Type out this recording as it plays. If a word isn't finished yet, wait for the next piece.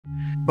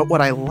But what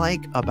I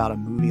like about a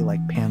movie like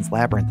Pan's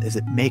Labyrinth is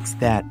it makes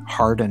that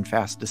hard and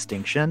fast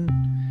distinction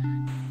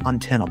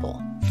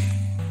untenable.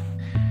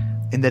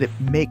 And that it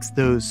makes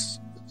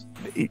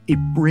it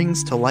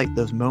brings to light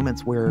those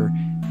moments where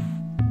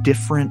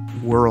different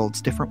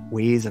worlds, different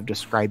ways of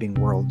describing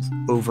worlds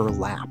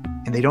overlap.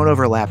 And they don't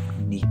overlap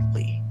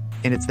neatly.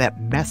 And it's that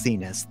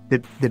messiness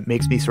that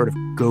makes me sort of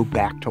go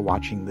back to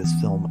watching this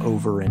film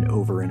over and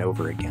over and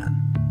over again.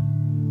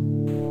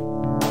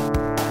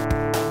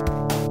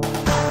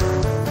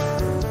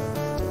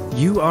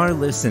 You are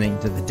listening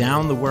to the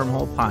Down the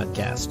Wormhole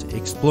podcast,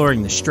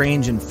 exploring the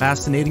strange and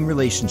fascinating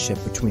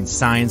relationship between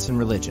science and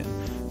religion.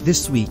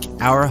 This week,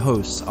 our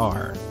hosts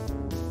are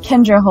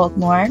Kendra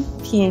Holtmore,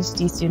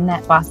 PhD student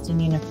at Boston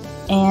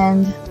University.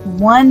 And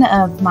one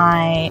of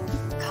my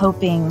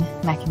coping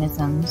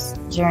mechanisms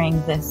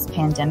during this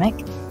pandemic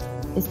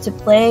is to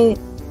play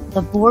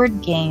the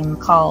board game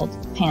called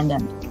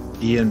Pandemic.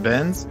 Ian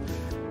Benz,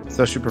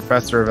 Associate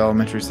Professor of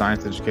Elementary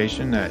Science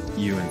Education at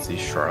UNC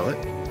Charlotte.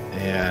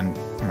 And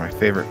my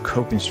favorite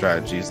coping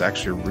strategy is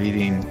actually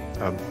reading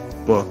a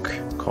book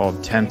called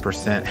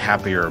 10%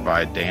 Happier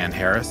by Dan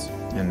Harris.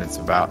 And it's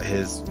about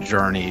his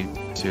journey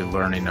to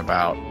learning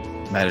about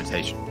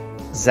meditation.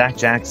 Zach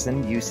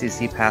Jackson,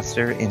 UCC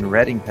pastor in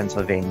Reading,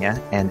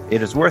 Pennsylvania. And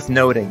it is worth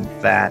noting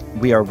that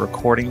we are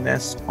recording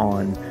this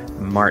on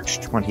March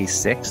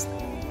 26th.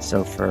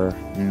 So for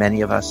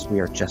many of us,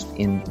 we are just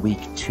in week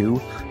 2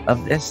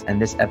 of this,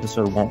 and this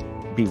episode won't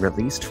be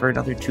released for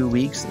another 2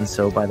 weeks. And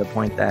so by the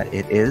point that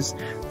it is,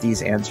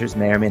 these answers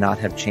may or may not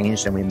have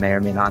changed, and we may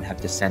or may not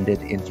have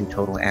descended into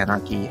total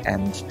anarchy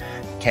and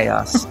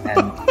chaos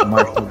and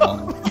martial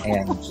law,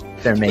 and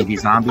there may be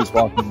zombies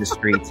walking the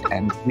streets,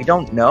 and we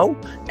don't know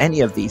any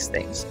of these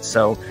things.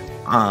 So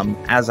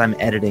as I'm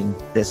editing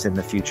this in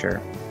the future,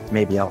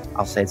 maybe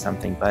I'll say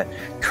something, but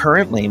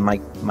currently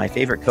my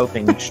favorite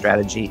coping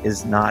strategy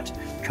is not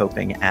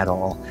coping at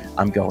all.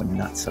 I'm going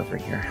nuts over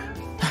here.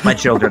 My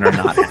children are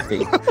not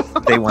happy.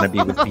 They want to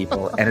be with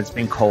people, and it's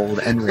been cold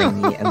and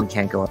rainy, and we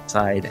can't go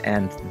outside,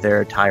 and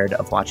they're tired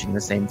of watching the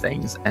same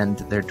things, and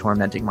they're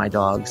tormenting my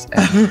dogs.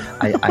 And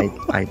I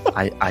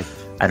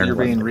don't know. You're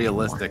being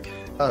realistic.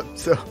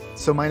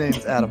 So my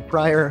name's Adam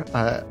Pryor.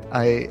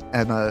 I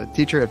am a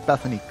teacher at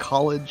Bethany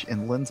College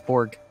in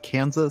Lindsborg,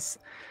 Kansas,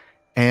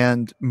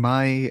 and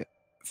my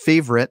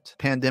favorite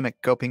pandemic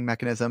coping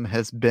mechanism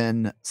has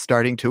been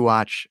starting to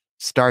watch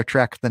Star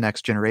Trek: The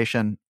Next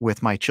Generation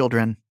with my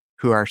children,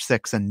 who are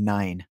 6 and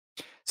 9.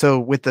 So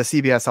with the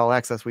CBS All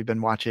Access, we've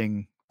been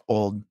watching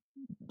old,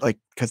 like,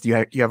 because you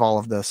have all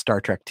of the Star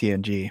Trek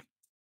TNG,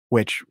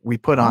 which we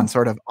put on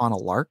sort of on a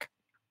lark.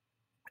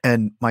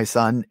 And my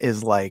son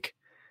is like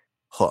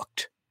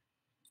hooked,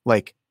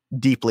 like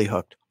deeply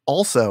hooked.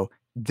 Also,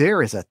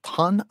 there is a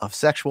ton of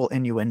sexual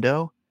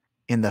innuendo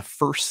in the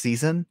first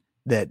season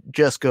that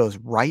just goes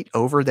right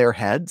over their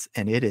heads,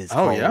 and it is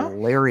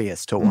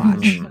hilarious to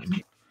watch.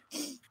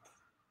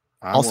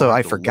 Also,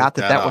 I forgot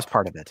that was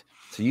part of it.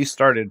 So you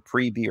started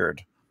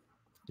pre-beard.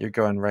 You're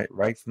going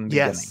right from the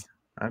beginning.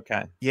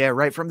 Okay. Yeah,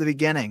 right from the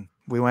beginning.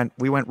 We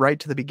went right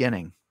to the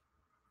beginning.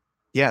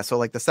 Yeah, so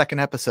like the second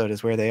episode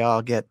is where they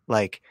all get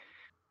like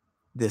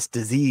this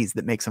disease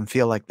that makes them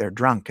feel like they're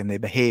drunk and they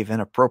behave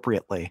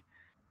inappropriately.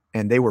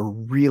 And they were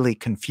really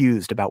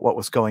confused about what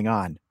was going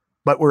on.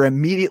 But were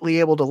immediately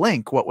able to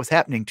link what was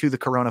happening to the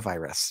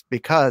coronavirus,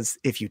 because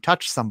if you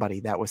touched somebody,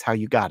 that was how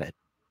you got it.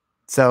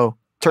 So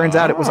turns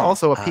out it was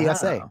also a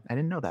PSA. I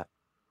didn't know that.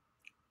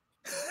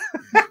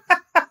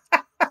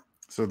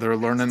 So they're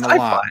learning a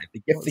lot.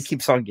 The gift that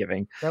keeps on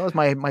giving. That was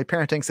my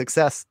parenting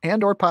success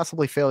and or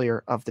possibly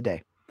failure of the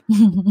day. A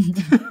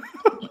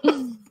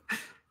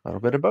little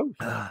bit of both.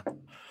 A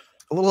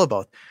little of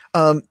both.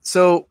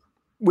 So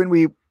when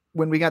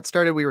we got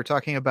started, we were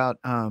talking about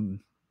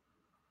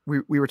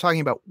we were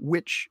talking about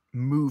which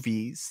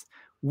movies,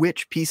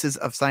 which pieces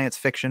of science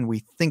fiction we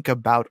think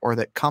about or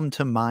that come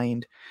to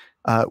mind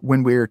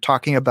when we're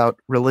talking about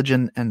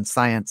religion and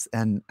science.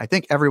 And I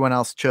think everyone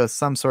else chose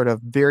some sort of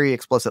very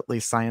explicitly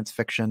science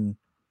fiction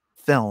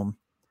film.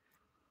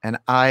 And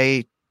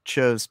I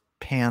chose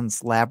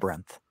Pan's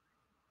Labyrinth,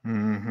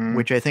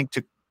 which I think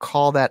to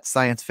call that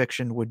science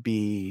fiction would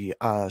be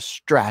a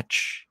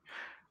stretch.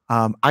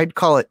 I'd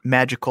call it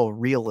magical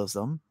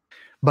realism.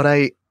 But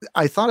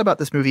I thought about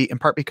this movie in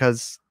part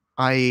because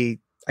I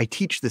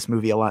teach this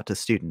movie a lot to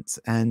students.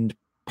 And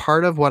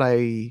part of what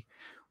I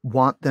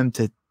want them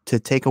to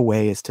take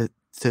away is to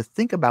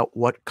think about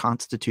what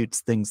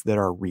constitutes things that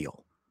are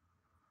real.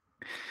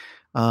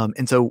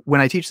 And so when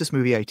I teach this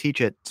movie, I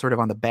teach it sort of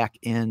on the back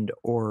end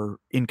or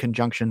in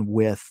conjunction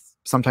with,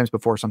 sometimes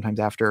before, sometimes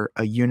after,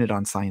 a unit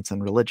on science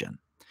and religion.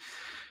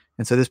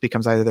 And so this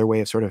becomes either their way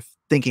of sort of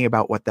thinking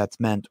about what that's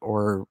meant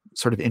or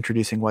sort of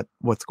introducing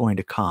what's going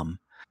to come.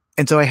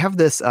 And so I have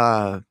this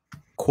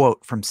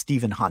quote from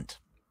Stephen Hunt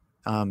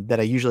that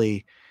I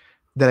usually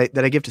that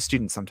I give to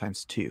students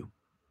sometimes too.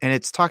 And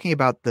it's talking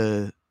about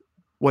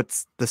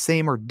what's the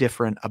same or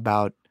different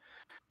about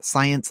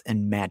science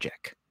and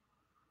magic.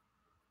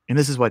 And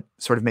this is what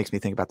sort of makes me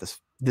think about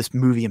this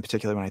movie in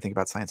particular when I think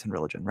about science and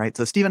religion, right?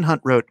 So Stephen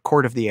Hunt wrote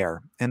Court of the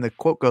Air, and the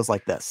quote goes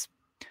like this: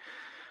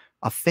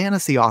 "A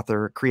fantasy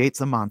author creates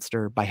a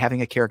monster by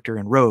having a character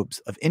in robes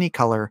of any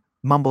color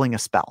mumbling a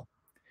spell.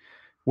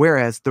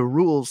 Whereas the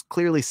rules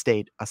clearly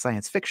state a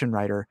science fiction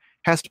writer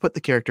has to put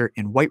the character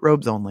in white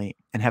robes only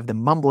and have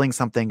them mumbling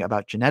something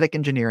about genetic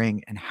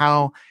engineering and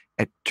how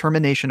at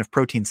termination of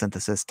protein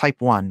synthesis,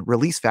 type 1,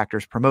 release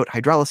factors promote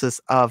hydrolysis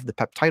of the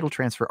peptidal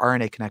transfer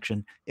RNA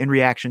connection in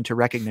reaction to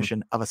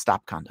recognition of a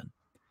stop codon."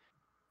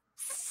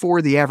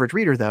 For the average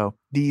reader, though,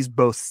 these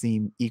both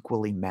seem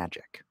equally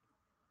magic.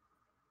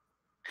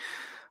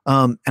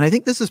 And I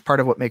think this is part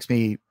of what makes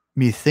me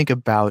think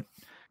about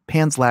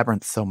Pan's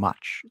Labyrinth so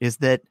much, is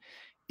that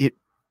it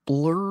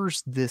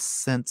blurs this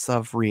sense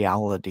of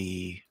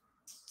reality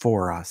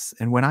for us.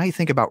 And when I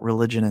think about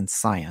religion and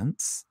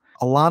science,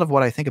 a lot of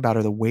what I think about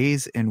are the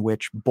ways in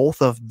which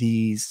both of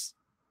these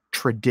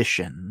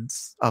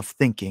traditions of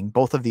thinking,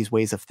 both of these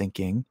ways of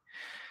thinking,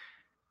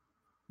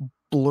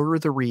 blur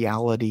the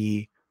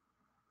reality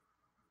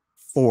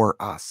for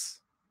us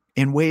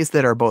in ways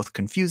that are both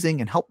confusing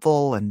and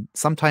helpful and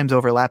sometimes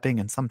overlapping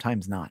and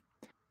sometimes not.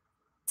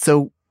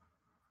 So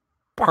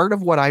part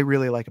of what I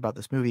really like about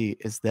this movie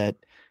is that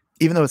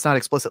even though it's not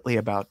explicitly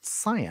about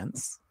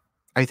science,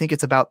 I think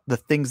it's about the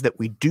things that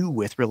we do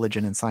with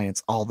religion and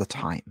science all the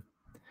time,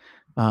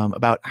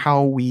 about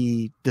how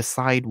we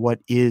decide what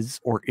is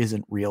or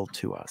isn't real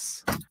to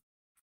us.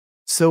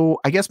 So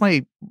I guess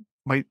my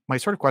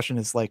sort of question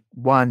is like,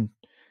 one,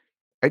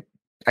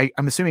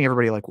 I'm assuming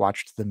everybody like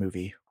watched the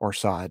movie or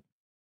saw it.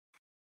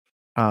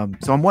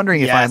 So I'm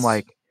wondering if I'm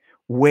like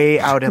way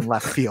out in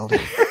left field.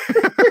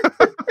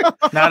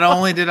 Not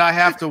only did I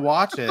have to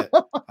watch it,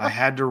 I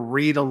had to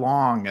read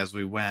along as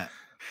we went.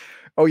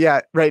 Oh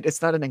yeah, right.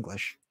 It's not in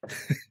English.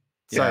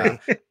 Sorry.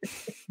 Yeah.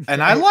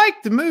 And I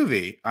liked the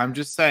movie. I'm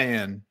just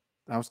saying,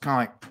 I was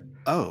kind of like,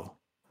 oh,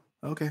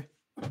 okay.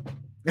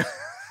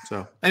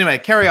 So anyway,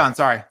 carry on.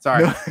 Sorry.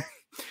 No.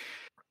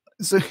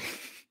 So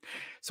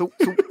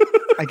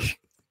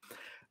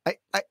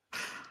I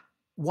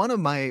one of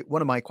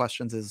my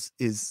questions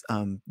is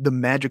the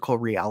magical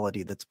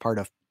reality that's part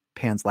of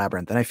Pan's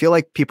Labyrinth, and I feel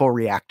like people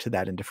react to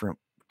that in different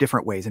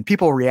ways, and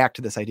people react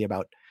to this idea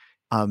about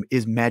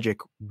is magic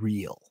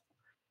real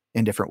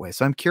in different ways.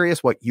 So I'm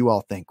curious what you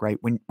all think. Right,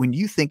 when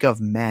you think of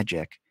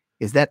magic,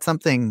 is that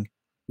something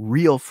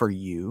real for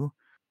you,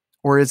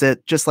 or is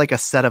it just like a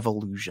set of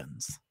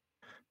illusions?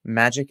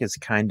 Magic is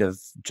kind of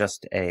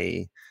just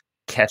a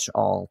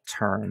catch-all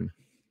term,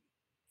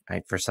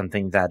 right, for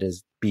something that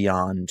is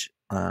beyond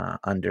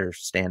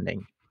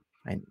understanding.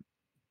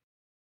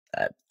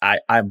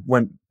 I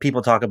when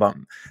people talk about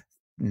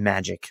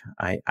magic,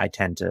 I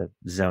tend to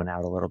zone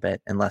out a little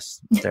bit unless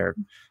they're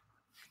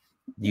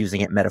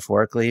using it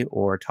metaphorically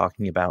or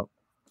talking about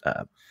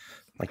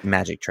like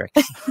magic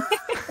tricks.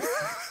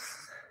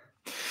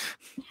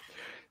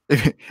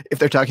 If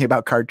they're talking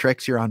about card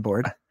tricks, you're on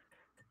board.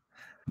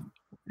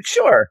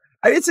 Sure,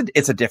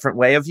 it's a different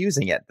way of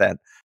using it. Then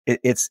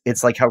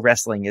it's like how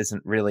wrestling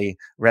isn't really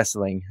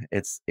wrestling.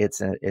 It's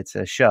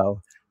a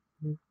show.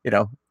 You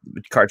know,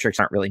 card tricks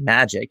aren't really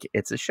magic.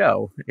 It's a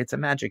show. It's a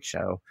magic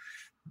show.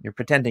 You're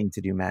pretending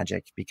to do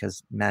magic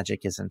because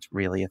magic isn't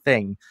really a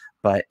thing.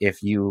 But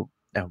if you,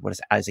 what is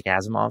it, Isaac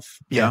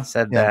Asimov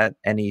said that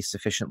any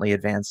sufficiently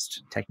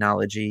advanced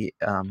technology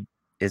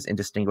is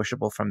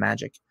indistinguishable from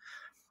magic.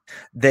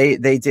 They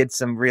did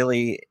some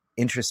really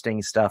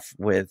interesting stuff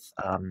with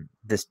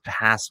this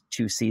past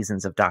 2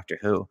 seasons of Doctor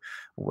Who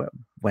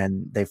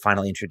when they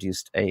finally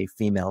introduced a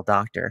female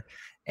doctor,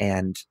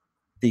 and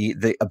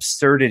the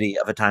absurdity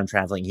of a time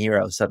traveling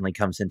hero suddenly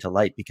comes into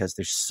light because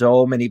there's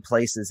so many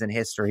places in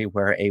history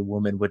where a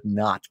woman would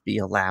not be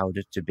allowed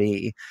to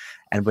be,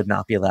 and would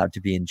not be allowed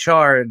to be in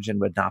charge,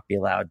 and would not be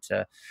allowed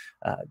to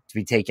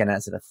be taken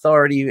as an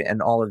authority,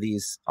 and all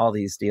these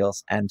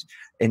deals. And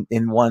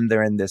in one,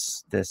 they're in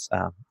this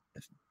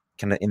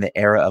kind of in the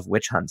era of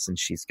witch hunts, and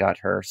she's got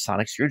her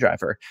sonic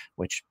screwdriver,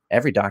 which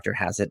every doctor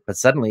has it, but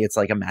suddenly it's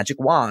like a magic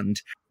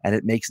wand and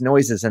it makes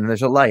noises and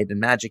there's a light and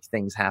magic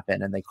things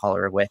happen, and they call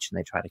her a witch and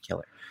they try to kill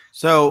her.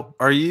 So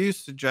are you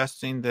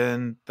suggesting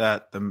then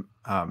that the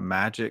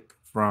magic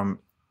from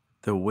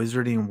the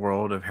wizarding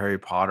world of Harry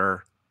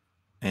Potter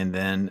and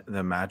then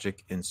the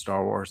magic in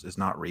Star Wars is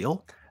not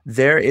real?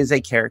 There is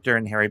a character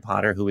in Harry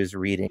Potter who is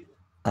reading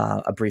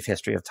A Brief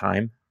History of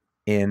Time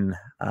in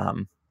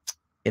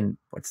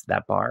what's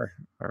that bar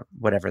or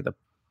whatever the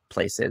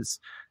place is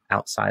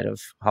outside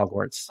of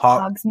Hogwarts.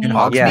 Hogsmeade. In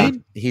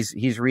Hogsmeade? Yeah,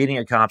 he's reading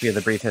a copy of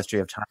The Brief History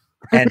of Time,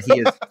 and he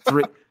is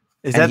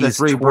he's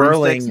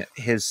twirling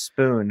his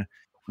spoon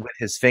with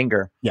his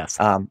finger, yes,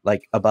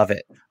 like above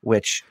it.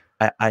 Which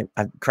I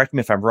correct me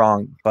if I'm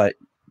wrong, but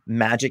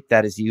magic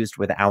that is used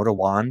without a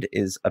wand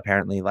is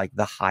apparently like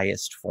the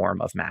highest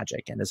form of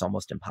magic and is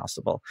almost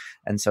impossible.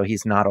 And so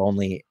he's not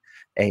only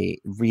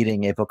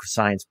reading a book of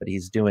science, but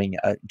he's doing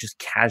a just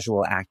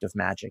casual act of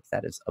magic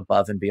that is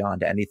above and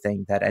beyond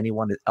anything that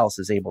anyone else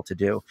is able to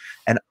do.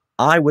 And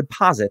I would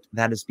posit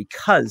that is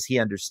because he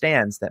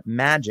understands that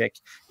magic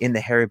in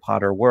the Harry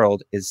Potter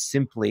world is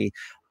simply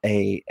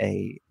a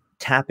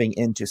tapping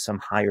into some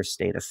higher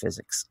state of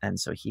physics. And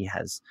so he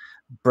has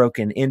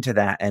broken into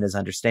that and is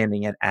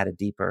understanding it at a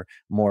deeper,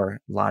 more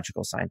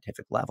logical,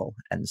 scientific level.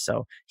 And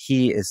so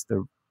he is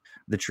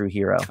the true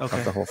hero of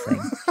the whole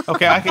thing.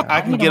 Okay, I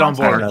can get on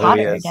board. I don't know who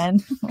he is.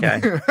 Again.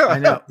 Okay, I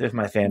know. There's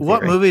my fan What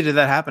theory. movie did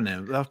that happen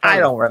in? I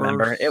don't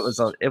remember. It was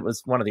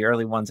one of the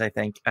early ones, I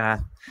think.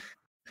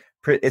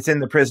 It's in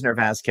The Prisoner of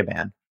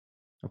Azkaban.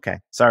 Okay,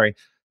 sorry.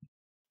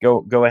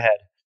 Go ahead.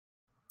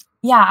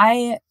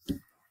 Yeah,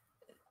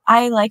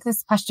 I like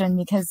this question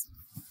because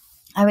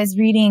I was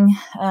reading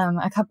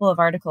a couple of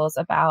articles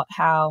about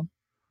how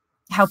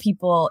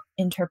people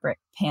interpret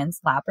Pan's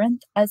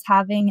Labyrinth as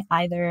having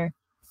either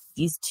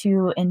these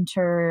two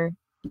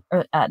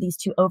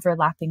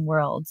overlapping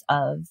worlds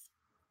of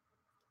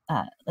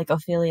like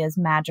Ophelia's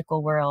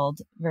magical world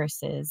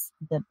versus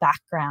the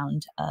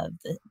background of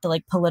the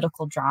like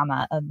political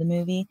drama of the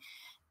movie,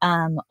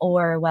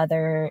 or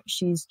whether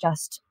she's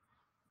just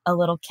a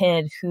little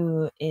kid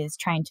who is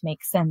trying to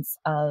make sense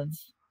of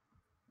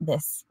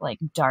this like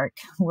dark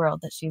world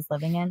that she's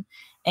living in.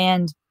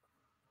 And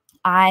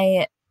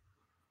I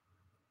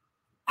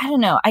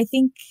don't know. I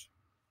think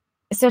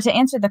so. To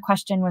answer the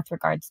question with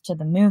regards to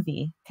the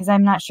movie, because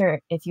I'm not sure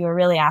if you were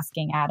really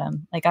asking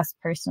Adam, like us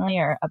personally,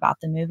 or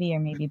about the movie, or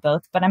maybe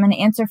both, but I'm going to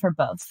answer for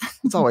both.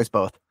 It's always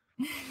both.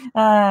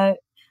 I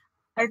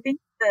think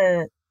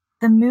the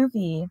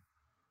movie,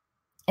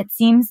 it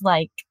seems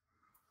like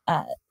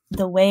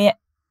the way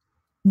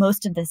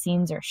most of the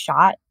scenes are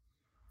shot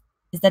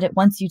is that it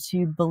wants you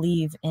to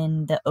believe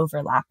in the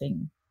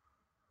overlapping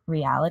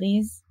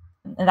realities.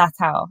 That's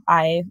how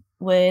I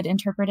would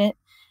interpret it.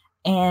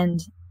 And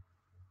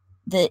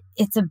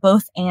it's a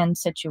both and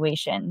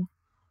situation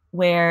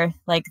where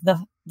like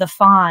the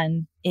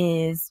faun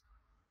is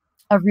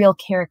a real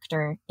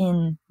character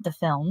in the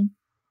film,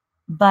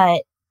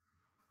 but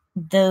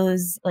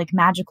those like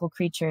magical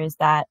creatures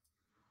that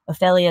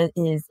Ophelia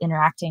is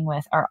interacting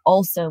with are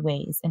also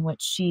ways in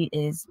which she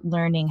is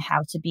learning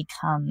how to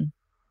become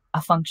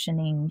a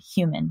functioning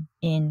human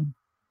in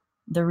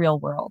the real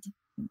world.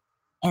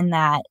 And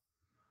that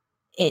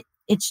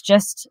it's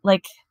just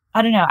like,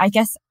 I don't know, I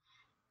guess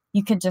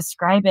you could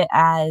describe it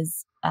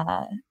as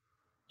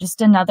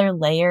just another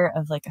layer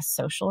of like a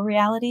social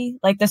reality.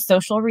 Like the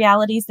social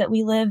realities that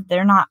we live,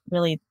 they're not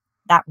really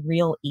that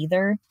real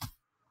either.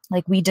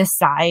 Like we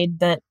decide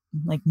that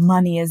like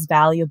money is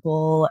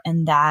valuable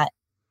and that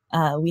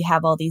we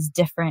have all these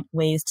different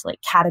ways to like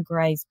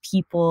categorize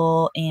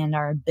people and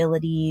our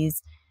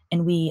abilities,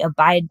 and we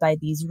abide by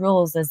these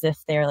rules as if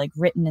they're like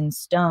written in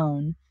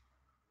stone,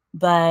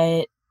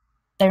 but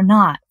they're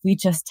not. We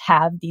just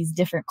have these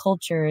different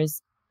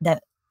cultures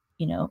that,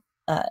 you know,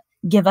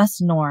 give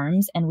us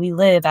norms, and we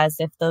live as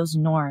if those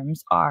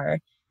norms are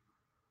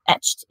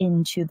etched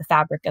into the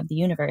fabric of the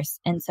universe.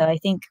 And so I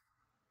think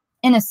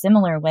in a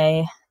similar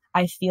way,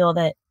 I feel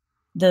that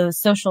those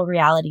social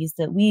realities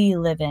that we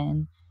live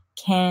in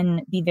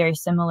can be very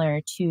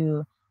similar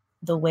to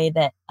the way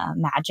that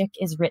magic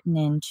is written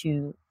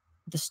into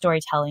the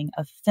storytelling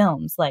of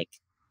films, like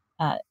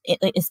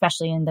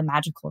especially in the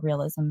magical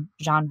realism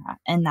genre.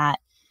 And that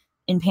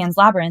in Pan's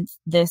Labyrinth,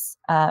 this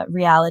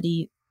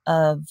reality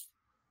of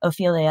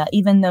Ophelia,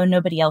 even though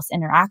nobody else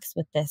interacts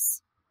with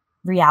this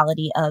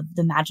reality of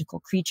the magical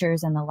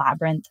creatures and the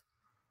labyrinth,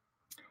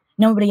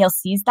 nobody else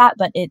sees that,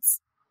 but it's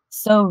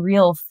so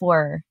real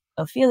for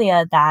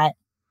Ophelia that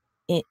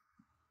it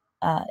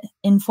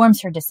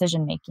informs her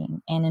decision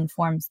making and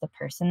informs the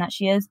person that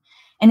she is.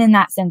 And in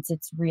that sense,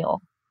 it's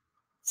real.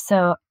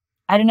 So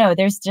I don't know,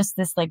 there's just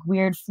this like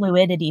weird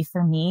fluidity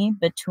for me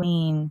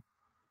between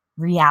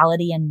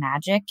reality and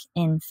magic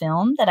in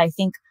film that I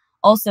think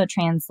also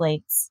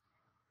translates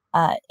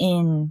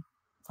in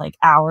like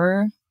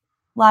our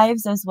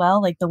lives as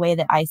well. Like the way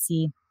that I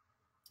see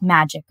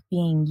magic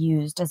being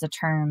used as a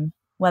term,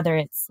 whether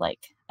it's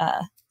like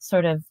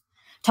sort of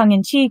tongue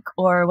in cheek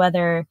or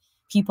whether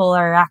people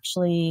are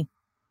actually,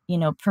 you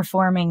know,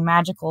 performing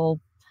magical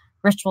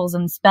rituals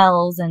and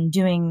spells and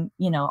doing,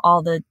 you know,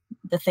 all the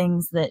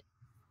things that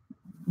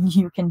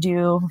you can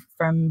do,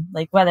 from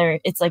like whether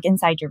it's like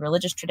inside your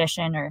religious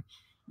tradition or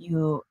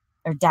you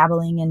are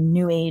dabbling in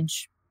new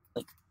age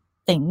like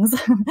things.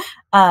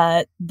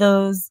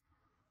 Those,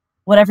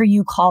 whatever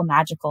you call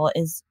magical,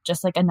 is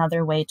just like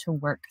another way to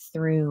work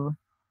through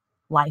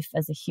life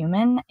as a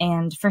human.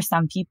 And for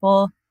some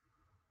people,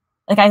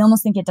 like I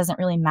almost think it doesn't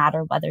really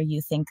matter whether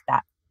you think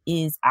that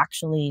is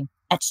actually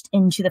etched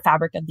into the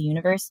fabric of the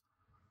universe.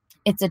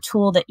 It's a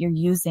tool that you're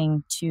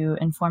using to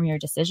inform your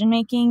decision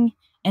making.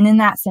 And in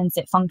that sense,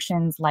 it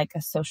functions like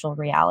a social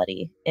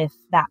reality, if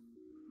that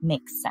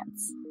makes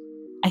sense.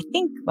 I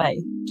think what I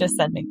just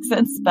said makes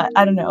sense, but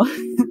I don't know.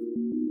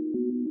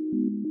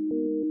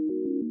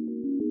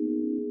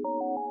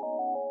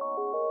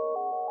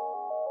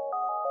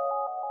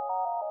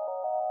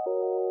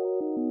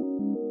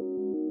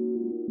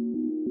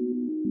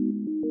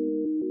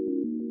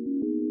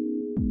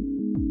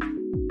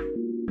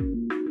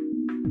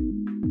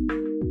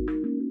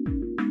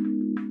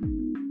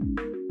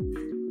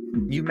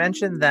 you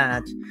mentioned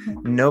that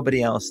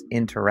nobody else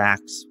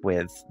interacts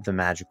with the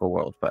magical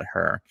world but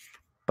her,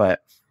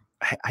 but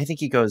I think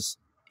he goes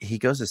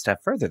a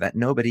step further, that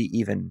nobody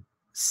even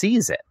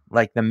sees it.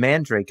 Like the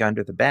mandrake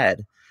under the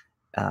bed,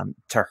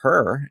 to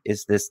her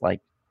is this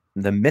like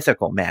the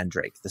mythical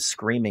mandrake, the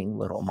screaming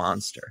little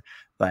monster,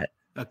 but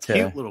a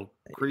cute little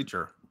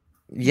creature.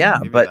 Yeah,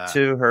 but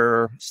to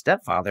her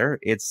stepfather,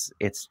 it's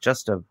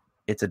just a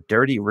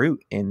dirty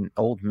root in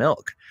old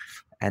milk,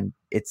 and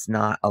it's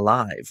not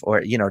alive.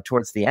 Or, you know,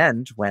 towards the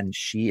end when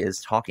she is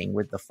talking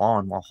with the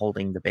fawn while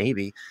holding the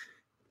baby,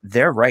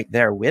 they're right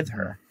there with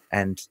her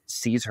and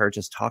sees her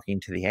just talking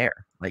to the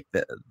air. Like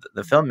the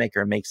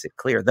filmmaker makes it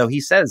clear, though he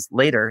says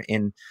later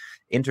in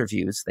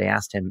interviews, they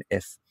asked him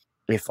if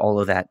all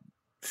of that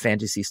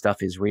fantasy stuff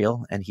is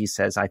real, and he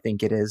says, I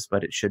think it is,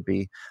 but it should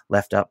be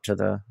left up to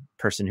the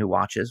person who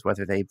watches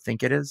whether they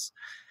think it is.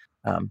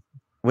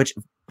 Which,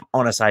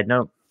 on a side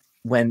note,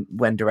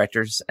 when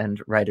directors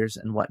and writers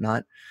and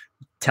whatnot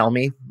tell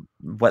me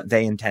what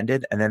they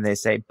intended and then they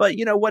say, but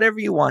you know, whatever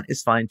you want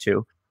is fine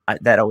too,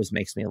 that always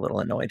makes me a little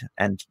annoyed.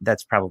 And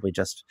that's probably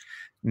just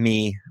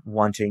me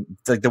wanting,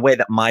 like the way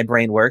that my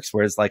brain works,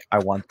 whereas like I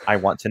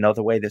want to know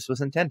the way this was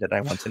intended.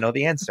 I want to know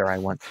the answer. I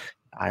want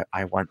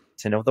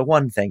to know the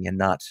one thing and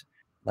not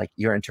like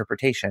your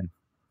interpretation.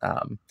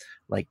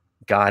 Like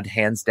God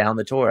hands down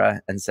the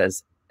Torah and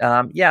says,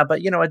 yeah,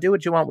 but you know, I do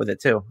what you want with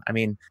it too. I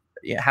mean,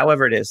 yeah,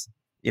 however it is,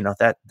 you know,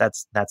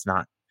 that's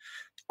not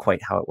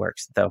quite how it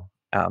works, though.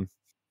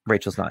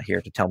 Rachel's not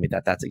here to tell me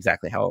that that's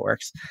exactly how it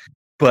works.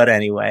 But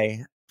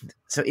anyway,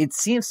 so it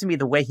seems to me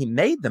the way he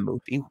made the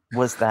movie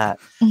was that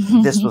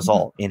this was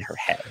all in her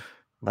head.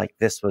 Like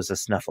this was a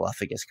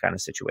Snuffleupagus kind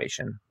of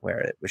situation where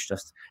it was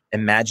just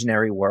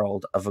imaginary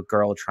world of a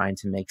girl trying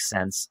to make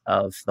sense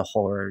of the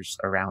horrors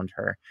around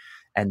her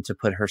and to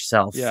put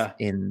herself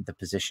in the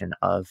position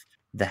of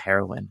the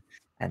heroine.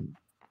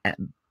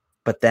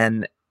 But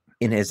then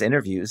in his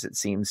interviews, it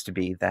seems to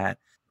be that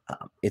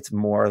it's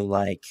more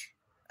like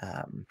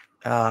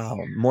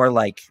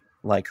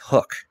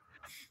Hook,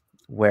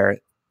 where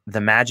the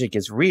magic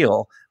is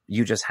real.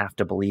 You just have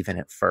to believe in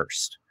it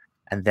first,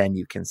 and then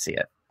you can see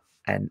it.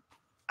 And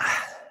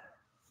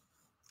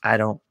I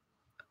don't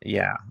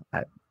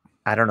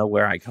know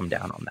where I come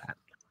down on that.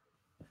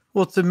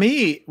 Well, to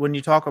me, when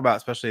you talk about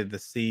especially the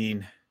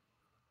scene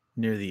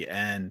near the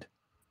end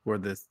where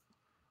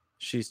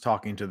she's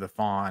talking to the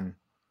fawn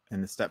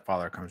and the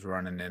stepfather comes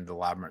running into the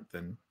labyrinth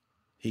and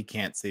he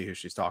can't see who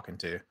she's talking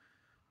to.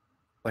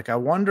 Like, I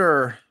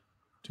wonder,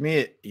 to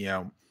me, you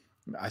know,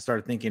 I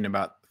started thinking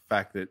about the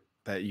fact that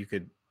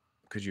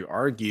could you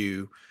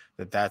argue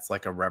that that's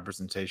like a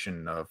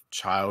representation of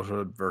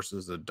childhood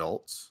versus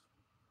adults,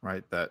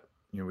 right? That,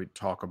 you know, we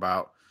talk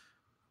about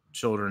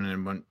children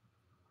and when,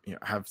 you know,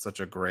 have such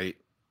a great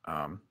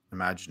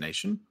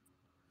imagination,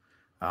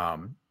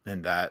 and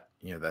that,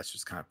 you know, that's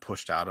just kind of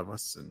pushed out of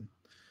us, and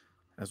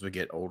as we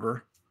get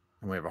older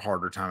and we have a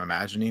harder time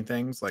imagining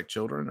things like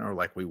children or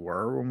like we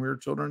were when we were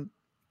children.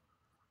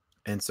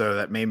 And so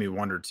that made me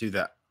wonder too,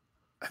 that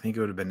I think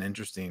it would have been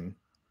interesting,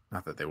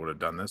 not that they would have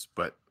done this,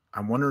 but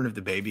I'm wondering if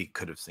the baby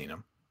could have seen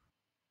him.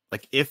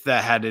 Like if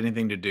that had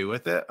anything to do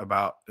with it,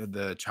 about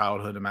the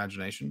childhood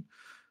imagination.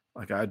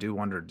 Like I do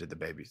wonder, did the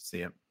baby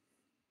see him?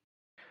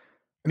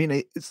 I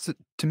mean, it's,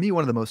 to me,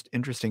 one of the most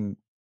interesting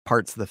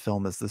parts of the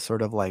film is the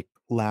sort of like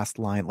last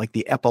line, like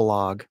the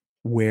epilogue,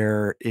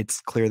 where it's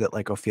clear that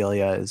like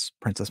Ophelia is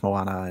Princess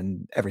Moana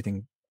and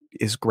everything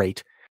is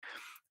great.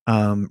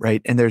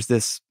 Right. And there's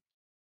this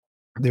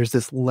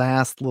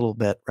last little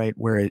bit, right,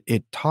 where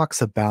it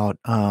talks about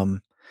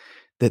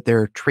that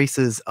there are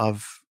traces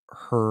of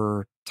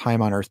her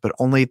time on Earth, but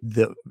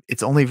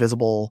it's only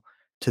visible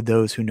to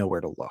those who know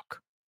where to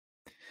look.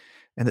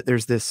 And that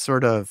there's this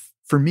sort of,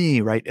 for me,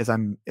 right, as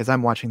I'm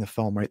watching the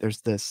film, right,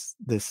 there's this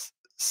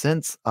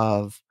sense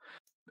of,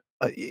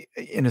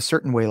 in a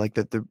certain way, like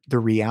that the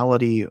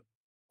reality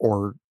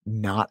or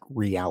not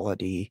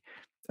reality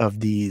of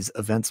these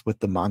events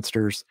with the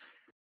monsters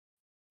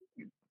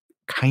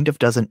kind of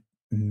doesn't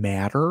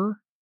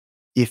matter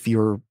if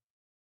you're,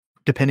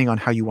 depending on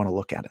how you want to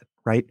look at it,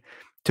 right?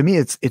 To me,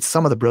 it's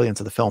some of the brilliance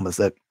of the film is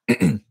that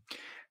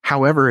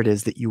however it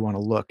is that you want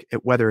to look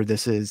at, whether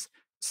this is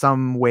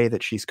some way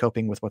that she's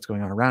coping with what's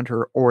going on around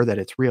her or that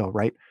it's real,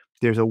 right?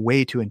 There's a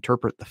way to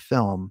interpret the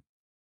film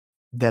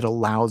that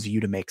allows you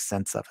to make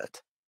sense of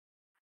it.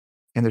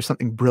 And there's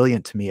something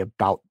brilliant to me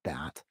about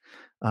that,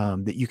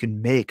 that you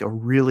can make a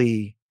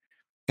really,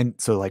 and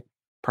so like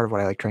part of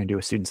what I like trying to do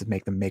with students is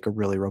make them make a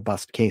really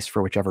robust case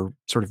for whichever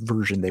sort of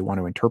version they want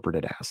to interpret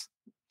it as.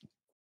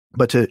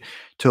 But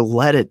to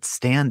let it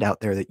stand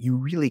out there that you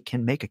really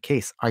can make a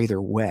case either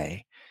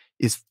way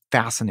is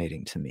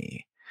fascinating to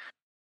me.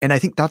 And I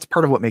think that's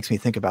part of what makes me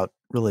think about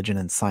religion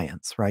and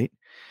science, right?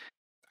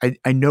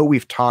 I know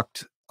we've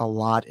talked a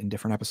lot in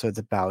different episodes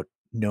about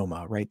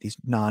noma, right? These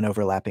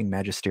non-overlapping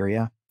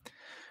magisteria.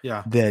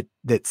 Yeah.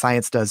 That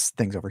science does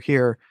things over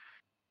here,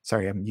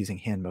 sorry, I'm using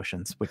hand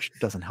motions, which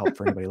doesn't help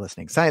for anybody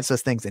listening. Science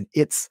does things in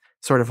its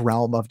sort of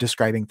realm of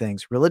describing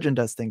things. Religion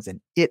does things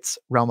in its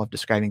realm of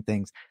describing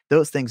things.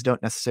 Those things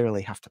don't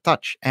necessarily have to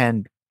touch,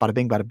 and bada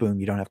bing, bada boom,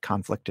 you don't have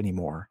conflict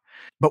anymore.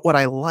 But what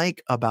I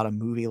like about a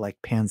movie like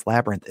Pan's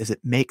Labyrinth is it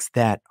makes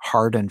that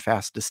hard and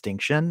fast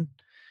distinction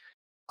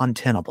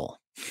untenable.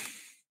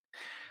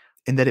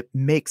 And that it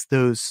makes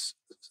those,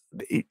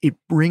 it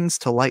brings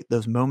to light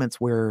those moments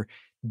where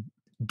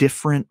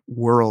different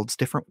worlds,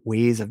 different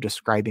ways of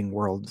describing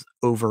worlds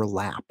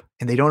overlap,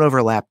 and they don't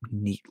overlap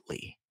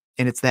neatly.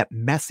 And it's that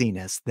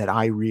messiness that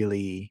I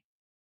really,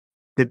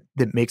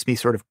 that makes me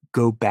sort of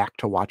go back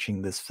to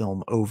watching this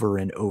film over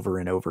and over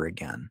and over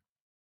again.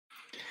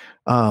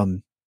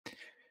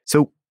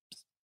 So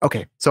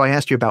I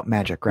asked you about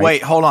magic, right?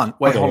 Wait, hold on.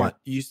 Okay, Hold on.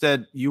 You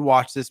said you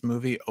watched this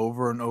movie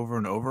over and over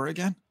and over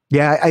again?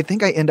 Yeah, I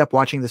think I end up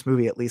watching this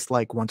movie at least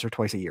like once or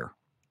twice a year.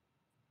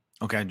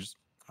 Okay,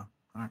 all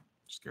right.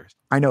 Just curious.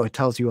 I know it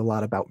tells you a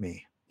lot about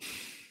me.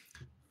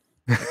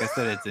 Like I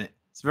said,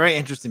 it's a very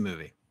interesting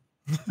movie.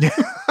 It's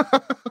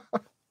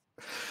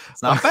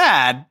not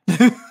bad.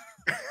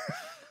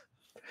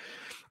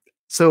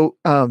 So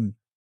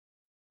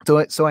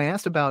I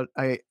asked about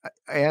I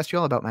asked you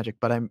all about magic,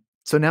 but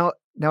now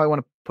I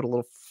want to put a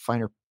little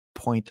finer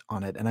point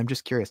on it, and I'm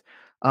just curious.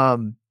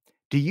 Do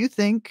you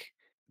think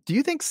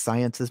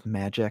science is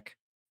magic?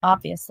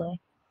 Obviously.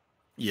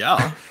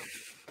 Yeah.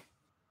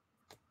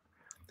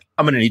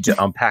 I'm going to need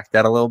to unpack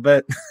that a little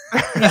bit.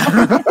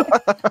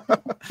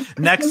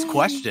 Next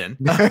question.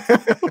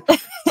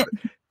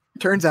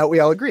 Turns out we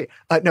all agree.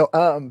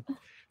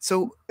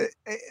 So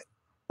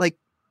like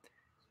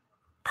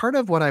part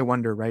of what I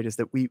wonder, right, is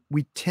that we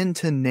tend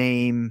to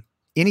name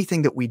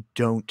anything that we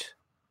don't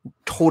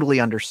totally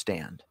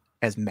understand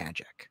as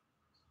magic,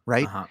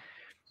 right? Uh-huh.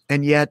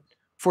 And yet,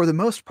 for the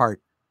most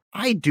part,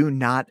 I do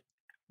not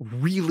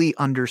really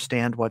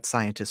understand what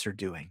scientists are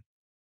doing.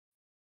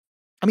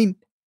 I mean,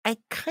 I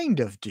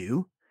kind of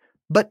do,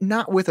 but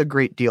not with a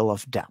great deal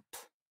of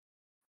depth.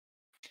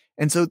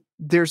 And so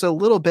there's a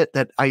little bit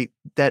that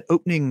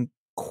opening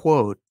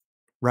quote,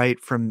 right,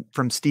 from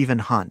Stephen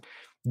Hunt,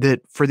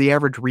 that for the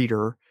average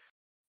reader,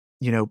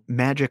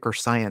 magic or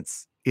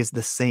science is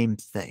the same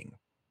thing.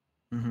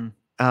 Mm-hmm.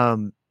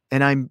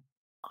 And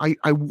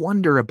I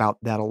wonder about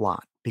that a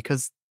lot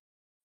because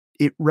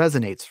it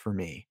resonates for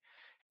me.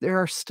 There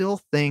are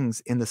still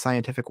things in the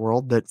scientific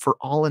world that, for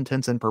all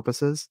intents and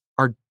purposes,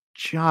 are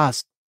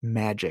just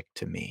magic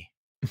to me.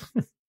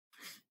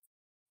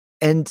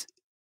 And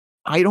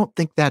I don't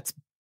think that's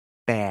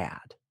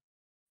bad.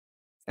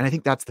 And I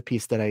think that's the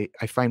piece that I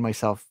find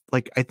myself,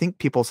 like, I think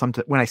people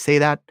sometimes, when I say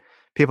that,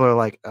 people are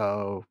like,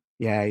 oh,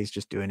 yeah, he's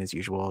just doing his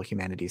usual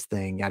humanities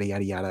thing, yada,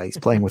 yada, yada. He's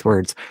playing with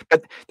words.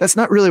 But that's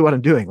not really what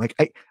I'm doing. Like,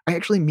 I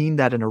actually mean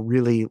that in a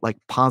really, like,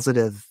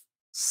 positive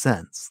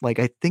sense. Like,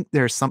 I think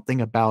there's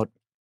something about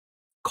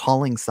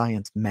calling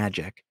science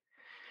magic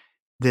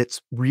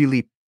that's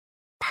really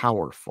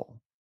powerful.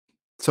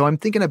 So I'm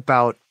thinking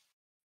about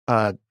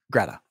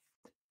Greta,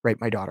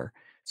 right? My daughter.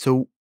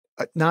 So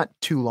not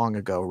too long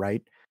ago,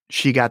 right?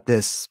 She got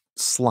this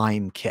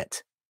slime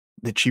kit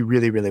that she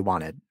really, really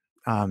wanted.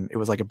 It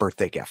was like a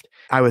birthday gift.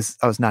 I was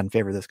not in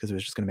favor of this because it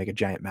was just going to make a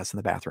giant mess in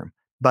the bathroom,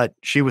 but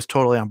she was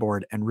totally on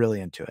board and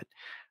really into it.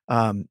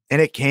 And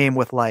it came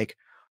with like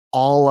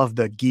all of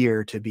the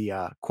gear to be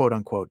a quote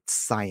unquote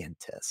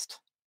scientist,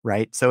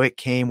 right? So it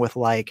came with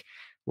like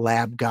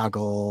lab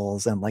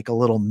goggles and like a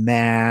little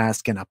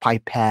mask and a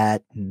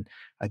pipette and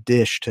a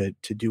dish to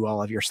do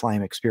all of your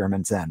slime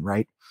experiments in,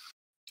 right?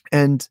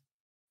 And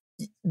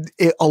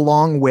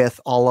along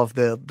with all of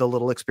the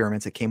little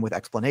experiments, it came with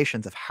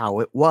explanations of how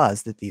it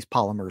was that these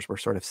polymers were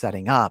sort of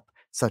setting up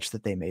such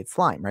that they made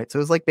slime, right? So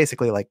it was like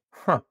basically like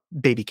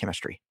baby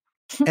chemistry.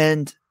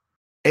 And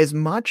as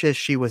much as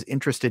she was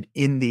interested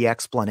in the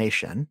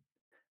explanation,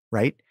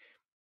 right,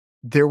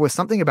 there was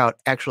something about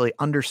actually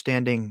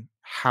understanding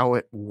how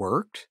it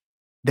worked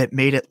that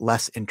made it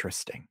less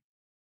interesting.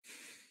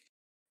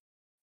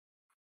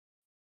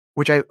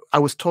 Which I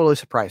was totally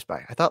surprised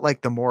by. I thought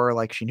like the more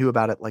like she knew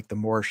about it, like the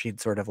more she'd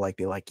sort of like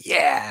be like,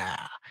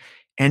 yeah.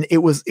 And it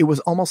was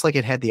almost like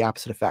it had the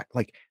opposite effect.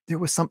 Like there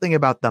was something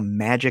about the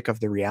magic of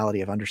the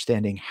reality of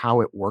understanding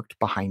how it worked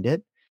behind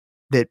it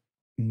that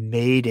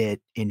made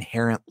it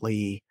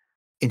inherently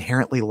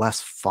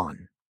less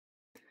fun.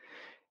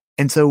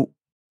 And so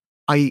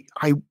I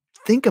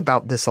think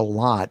about this a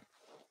lot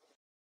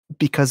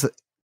because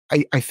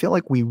I feel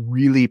like we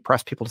really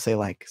press people to say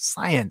like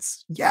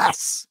science,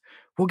 yes,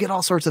 we'll get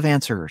all sorts of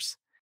answers.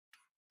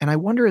 And I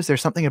wonder, is there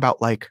something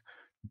about like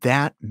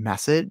that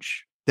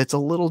message that's a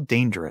little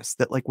dangerous,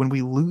 that like when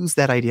we lose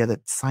that idea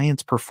that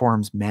science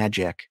performs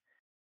magic,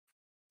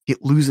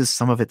 it loses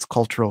some of its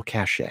cultural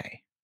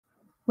cachet.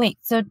 Wait,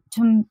 so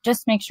to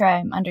just make sure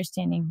I'm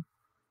understanding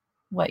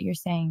what you're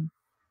saying,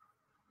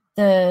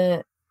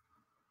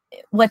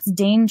 what's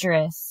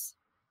dangerous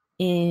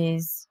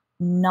is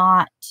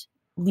not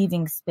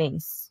leaving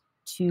space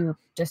to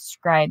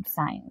describe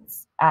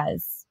science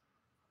as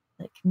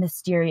like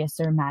mysterious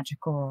or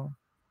magical.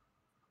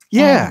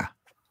 Yeah.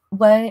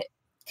 what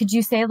could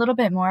you say a little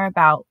bit more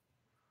about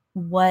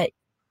what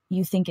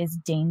you think is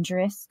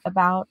dangerous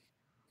about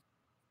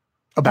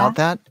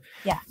that?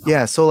 Yeah.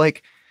 Yeah. So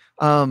like,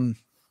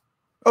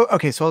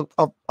 okay. So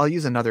I'll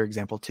use another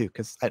example too,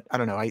 because I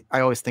don't know. I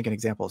always think in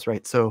examples,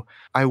 right? So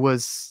I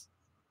was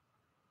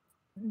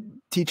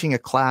teaching a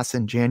class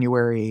in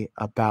January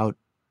about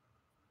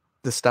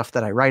the stuff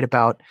that I write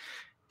about,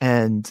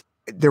 and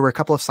there were a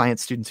couple of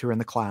science students who were in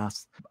the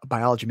class, a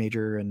biology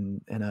major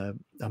and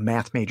a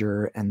math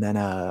major, and then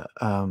a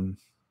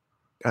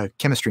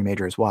chemistry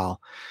major as well.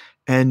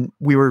 And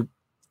we were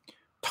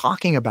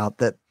talking about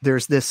that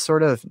there's this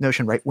sort of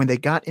notion, right, when they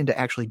got into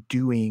actually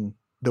doing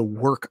the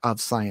work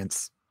of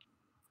science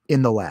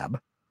in the lab,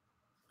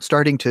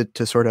 starting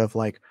to sort of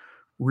like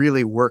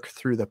really work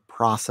through the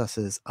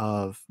processes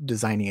of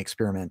designing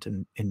experiment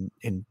and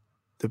in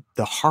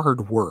the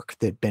hard work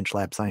that bench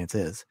lab science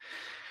is,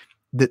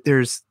 that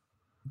there's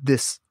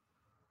this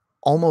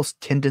almost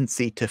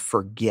tendency to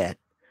forget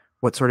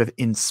what sort of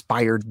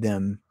inspired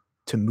them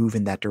to move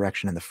in that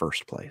direction in the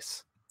first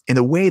place. In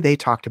the way they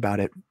talked about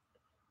it,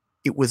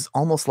 it was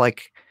almost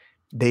like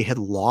they had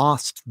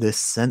lost this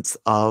sense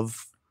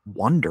of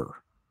wonder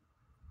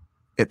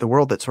at the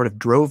world that sort of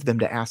drove them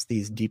to ask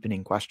these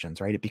deepening questions,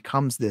 right? It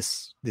becomes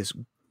this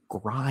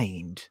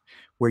grind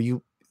where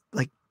you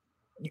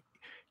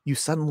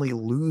suddenly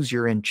lose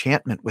your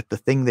enchantment with the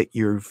thing that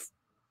you've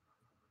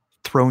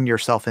thrown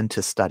yourself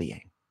into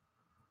studying.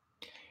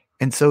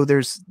 And so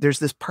there's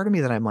this part of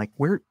me that I'm like,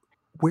 where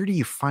do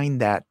you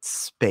find that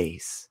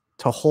space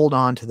to hold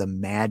on to the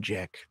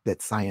magic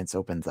that science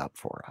opens up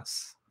for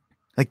us?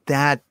 Like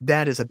that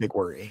is a big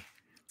worry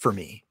for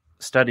me.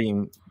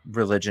 Studying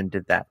religion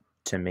did that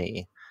to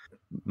me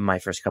my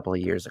first couple of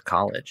years of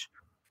college.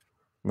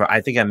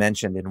 I think I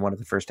mentioned in one of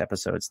the first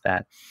episodes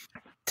that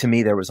to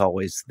me there was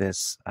always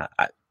this,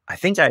 I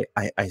think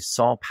I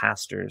saw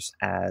pastors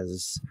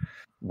as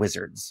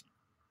wizards,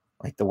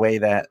 like the way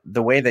that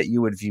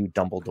you would view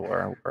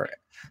Dumbledore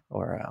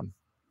or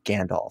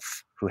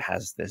Gandalf, who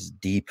has this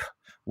deep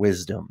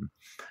wisdom,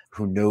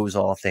 who knows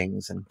all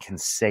things and can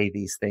say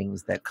these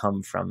things that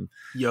come from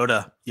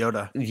Yoda.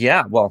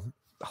 Yeah, well,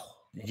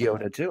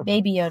 Yoda too.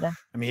 Baby Yoda.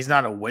 I mean, he's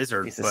not a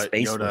wizard, He's a but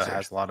space Yoda wizard.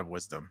 has a lot of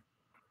wisdom.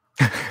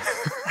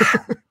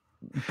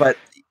 But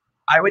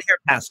I would hear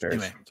pastors.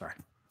 Anyway, sorry.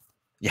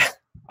 Yeah,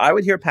 I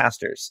would hear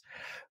pastors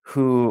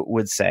who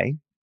would say,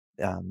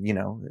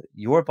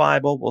 your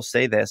Bible will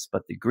say this,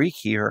 but the Greek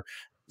here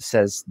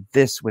says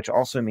this, which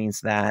also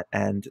means that,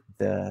 and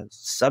the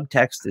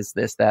subtext is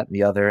this, that, and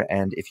the other.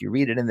 And if you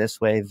read it in this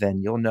way,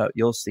 then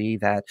you'll see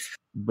that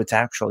it's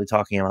actually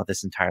talking about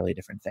this entirely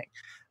different thing.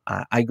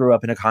 I grew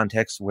up in a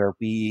context where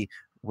we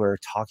were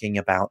talking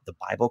about the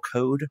Bible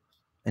code.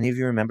 Any of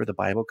you remember the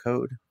Bible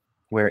code?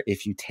 Where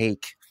if you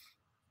take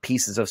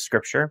pieces of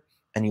scripture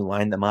and you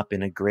line them up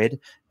in a grid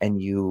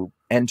and you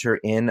enter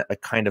in a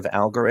kind of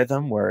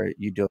algorithm where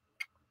you do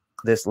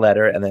this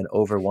letter and then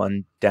over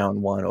one,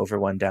 down one, over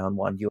one, down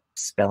one, you're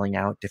spelling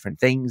out different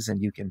things,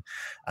 and you can,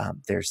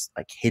 there's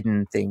like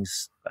hidden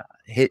things,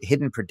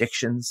 hidden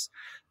predictions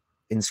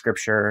in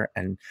scripture,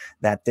 and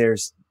that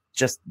there's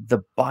just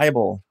the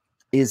Bible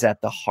is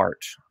at the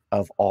heart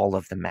of all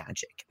of the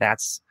magic.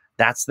 That's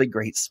the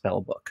great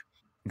spell book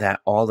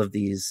that all of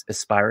these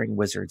aspiring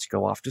wizards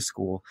go off to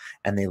school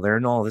and they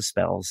learn all the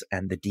spells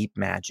and the deep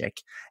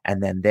magic,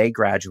 and then they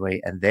graduate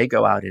and they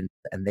go out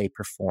and they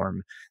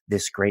perform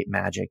this great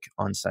magic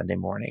on Sunday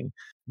morning.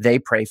 They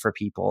pray for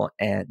people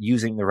and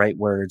using the right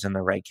words and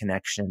the right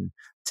connection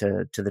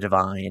to the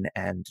divine,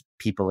 and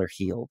people are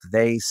healed.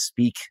 They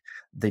speak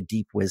the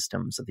deep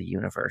wisdoms of the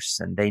universe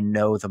and they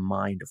know the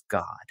mind of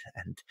God.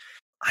 And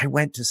I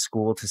went to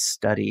school to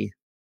study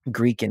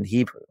Greek and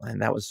Hebrew,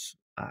 and that was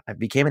I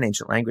became an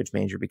ancient language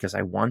major because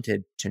I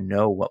wanted to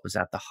know what was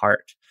at the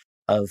heart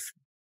of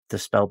the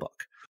spell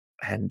book.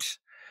 And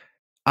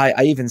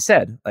I even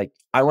said, like,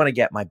 I want to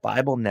get my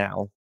Bible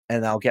now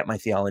and I'll get my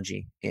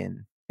theology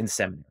in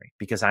seminary,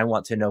 because I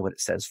want to know what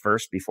it says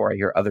first before I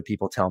hear other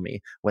people tell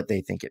me what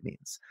they think it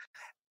means.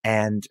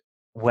 And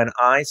when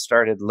I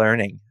started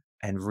learning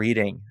and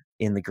reading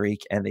in the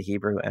Greek and the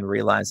Hebrew and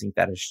realizing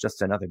that it's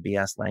just another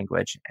BS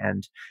language,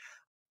 and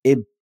it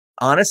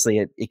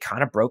honestly, it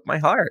kind of broke my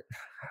heart.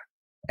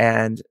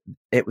 And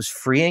it was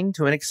freeing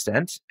to an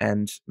extent.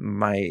 And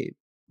for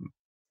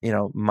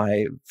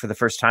the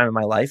first time in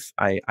my life,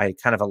 I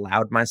kind of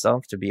allowed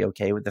myself to be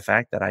okay with the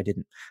fact that I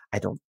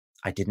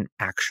didn't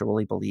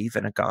actually believe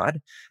in a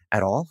God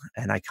at all.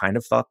 And I kind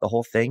of thought the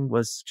whole thing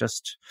was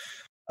just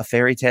a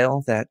fairy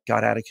tale that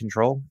got out of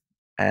control.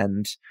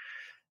 And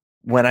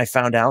when I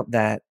found out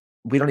that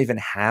we don't even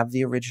have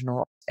the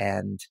original,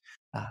 and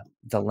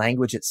the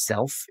language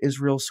itself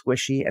is real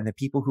squishy, and the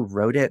people who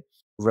wrote it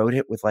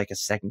with like a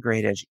second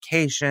grade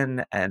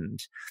education, and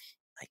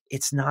like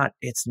it's not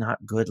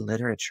good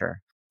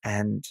literature,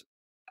 and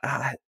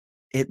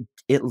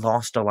it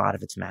lost a lot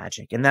of its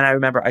magic. And then I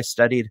remember I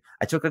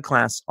took a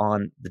class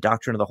on the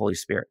doctrine of the Holy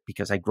Spirit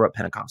because I grew up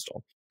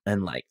Pentecostal,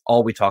 And like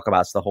all we talk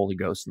about is the Holy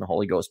Ghost and the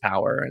Holy Ghost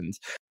power and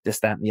this,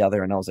 that, and the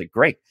other. And I was like,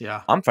 great.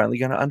 Yeah. I'm finally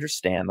going to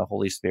understand the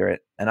Holy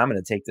Spirit, and I'm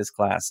going to take this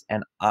class.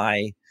 And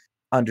I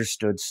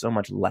understood so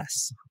much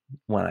less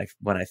when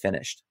I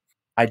finished.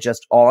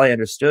 All I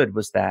understood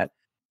was that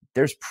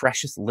there's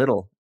precious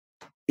little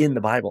in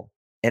the Bible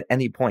at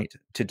any point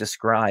to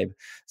describe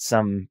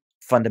some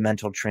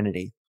fundamental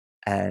Trinity,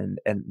 and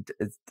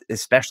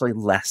especially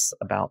less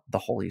about the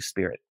Holy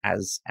Spirit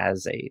as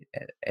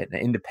an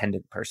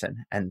independent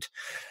person. And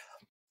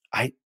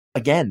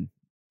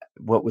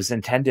what was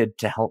intended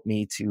to help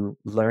me to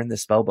learn the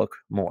spell book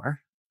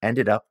more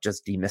ended up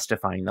just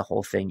demystifying the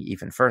whole thing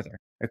even further.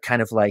 Or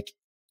kind of like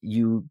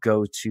you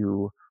go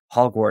to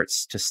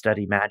Hogwarts to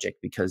study magic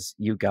because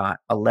you got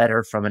a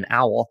letter from an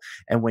owl,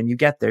 and when you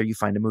get there, you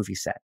find a movie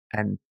set,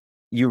 and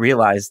you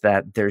realize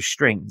that there's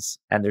strings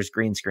and there's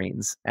green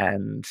screens,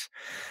 and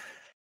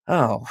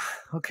oh,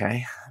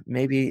 okay,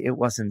 maybe it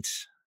wasn't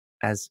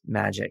as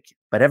magic,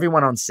 but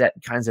everyone on set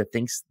kind of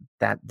thinks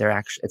that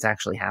it's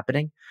actually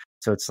happening.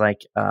 So it's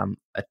like a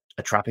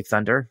Tropic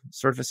Thunder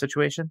sort of a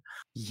situation.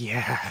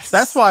 Yes,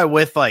 that's why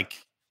with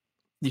like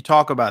you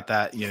talk about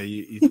that, you know,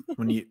 you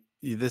when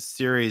this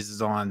series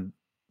is on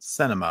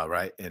cinema,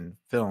 right, and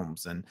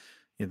films, and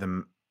you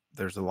know,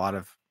 there's a lot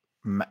of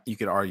you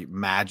could argue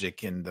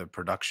magic in the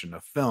production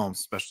of films,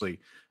 especially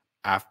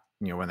after,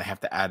 you know, when they have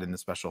to add in the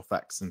special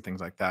effects and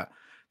things like that.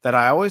 That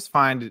I always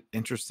find it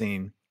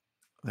interesting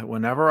that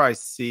whenever I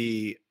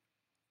see,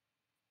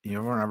 you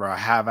know, whenever I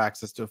have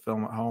access to a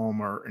film at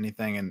home or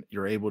anything, and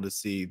you're able to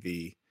see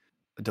the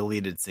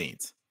deleted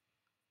scenes,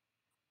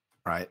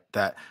 right?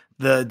 That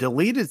the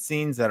deleted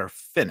scenes that are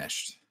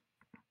finished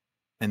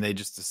and they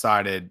just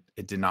decided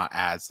it did not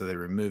add, so they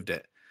removed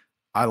it.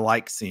 I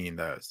like seeing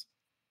those.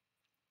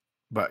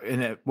 But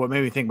what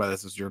made me think about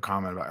this was your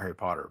comment about Harry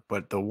Potter.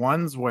 But the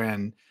ones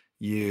when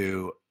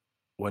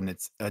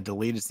it's a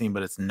deleted scene,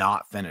 but it's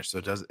not finished,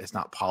 so it's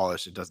not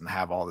polished, it doesn't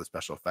have all the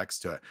special effects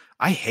to it.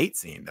 I hate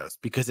seeing those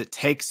because it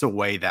takes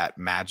away that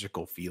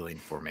magical feeling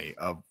for me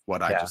of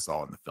what I just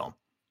saw in the film.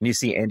 And you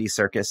see Andy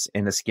Serkis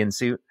in a skin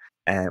suit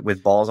and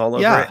with balls all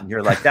over it, and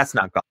you're like, that's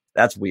not God.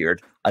 That's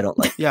weird. I don't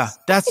like this.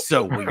 That's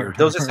so weird.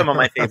 Those are some of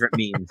my favorite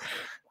memes,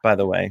 by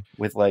the way,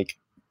 with like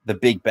the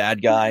big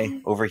bad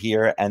guy over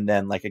here and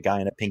then like a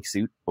guy in a pink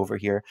suit over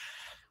here.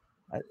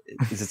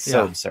 It's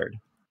so absurd.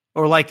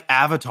 Or like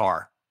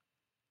Avatar.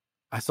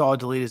 I saw a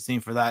deleted scene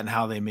for that and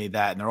how they made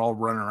that, and they're all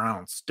running around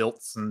on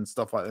stilts and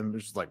stuff like that. And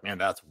it's just like, man,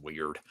 that's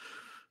weird.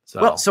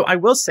 So I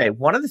will say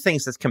one of the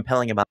things that's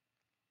compelling about,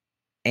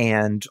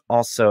 and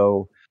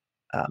also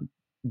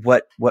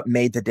what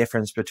made the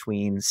difference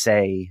between,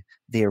 say,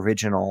 the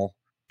original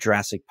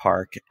Jurassic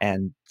Park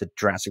and the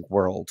Jurassic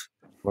World,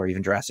 or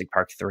even Jurassic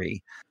Park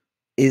 3,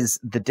 is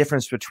the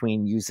difference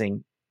between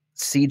using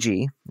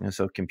CG,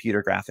 so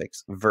computer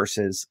graphics,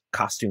 versus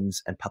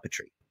costumes and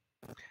puppetry.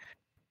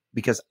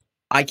 Because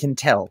I can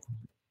tell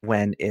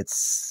when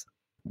it's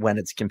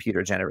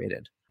computer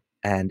generated,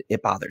 and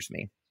it bothers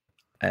me,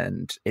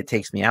 and it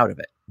takes me out of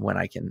it when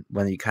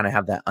you kind of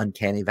have that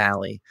uncanny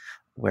valley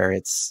where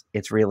it's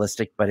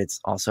realistic, but it's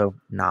also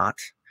not.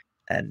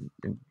 And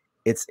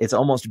it's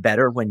almost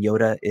better when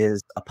Yoda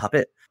is a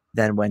puppet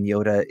than when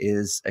Yoda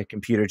is a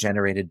computer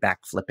generated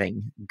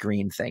backflipping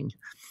green thing.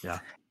 Yeah.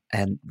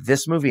 And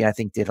this movie, I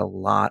think, did a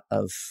lot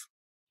of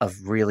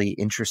really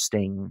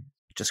interesting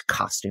just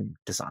costume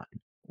design,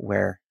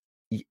 where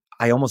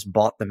I almost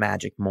bought the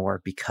magic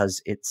more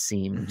because it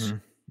seemed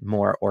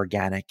more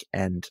organic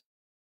and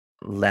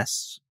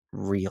less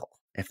real,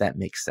 if that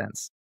makes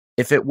sense.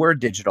 If it were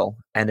digital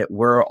and it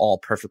were all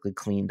perfectly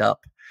cleaned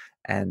up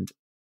and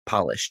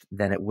polished,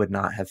 then it would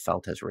not have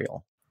felt as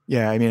real.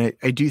 Yeah, I mean,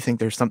 I do think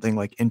there's something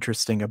like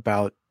interesting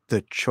about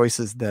the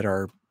choices that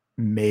are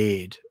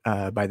made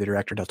by the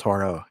director Del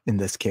Toro in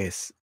this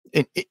case.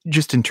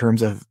 Just in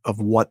terms of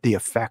what the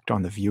effect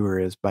on the viewer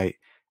is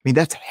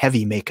that's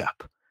heavy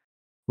makeup,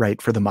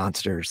 right, for the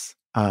monsters.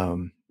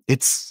 In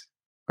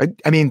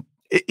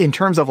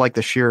terms of like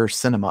the sheer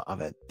cinema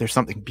of it, there's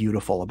something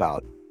beautiful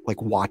about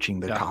like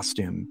watching the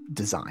costume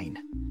design.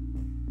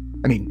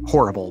 I mean,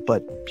 horrible,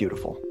 but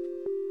beautiful.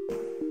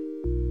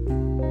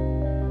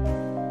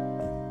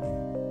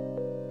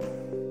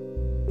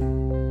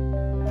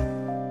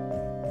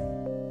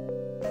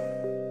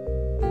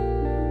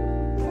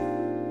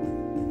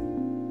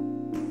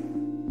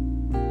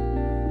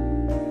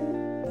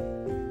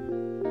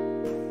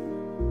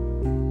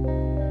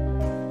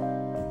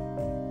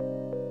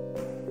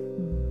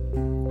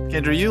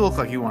 Kendra, you look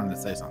like you wanted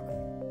to say something.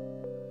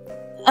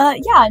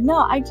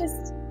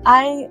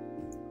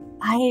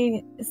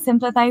 I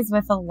sympathize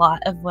with a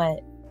lot of what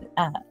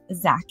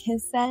Zach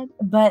has said,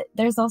 but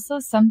there's also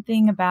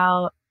something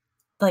about,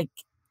 like,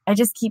 I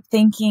just keep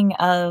thinking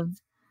of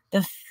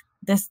the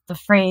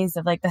phrase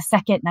of like the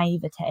second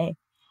naivete,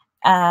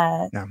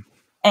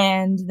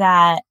 and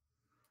that,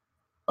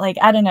 like,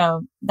 I don't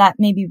know, that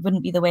maybe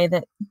wouldn't be the way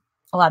that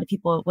a lot of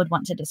people would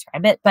want to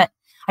describe it, but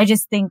I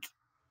just think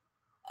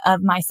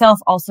of myself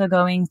also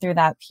going through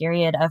that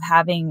period of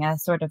having a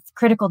sort of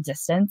critical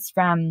distance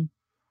from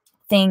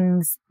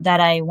things that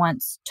I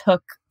once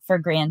took for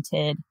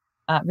granted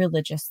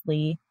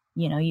religiously.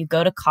 You know, you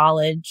go to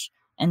college,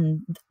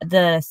 and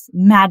the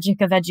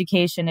magic of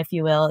education, if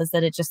you will, is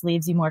that it just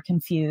leaves you more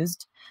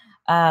confused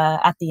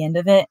at the end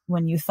of it,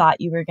 when you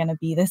thought you were going to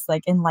be this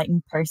like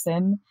enlightened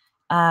person.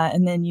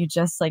 And then you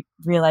just like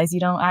realize you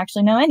don't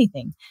actually know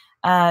anything.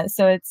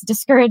 So it's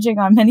discouraging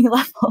on many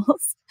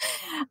levels.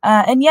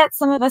 And yet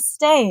some of us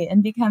stay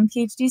and become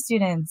PhD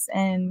students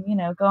and, you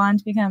know, go on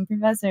to become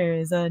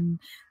professors, and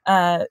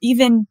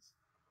even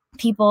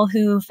people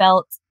who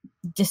felt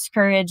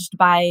discouraged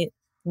by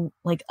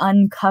like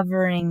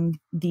uncovering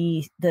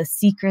the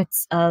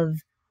secrets of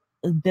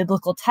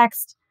biblical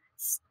text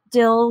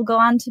still go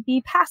on to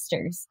be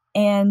pastors.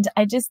 And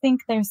I just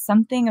think there's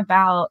something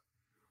about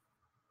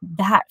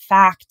that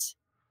fact,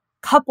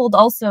 coupled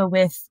also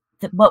with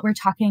what we're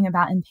talking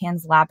about in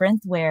Pan's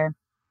Labyrinth, where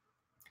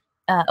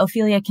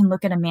Ophelia can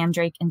look at a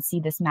mandrake and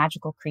see this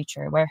magical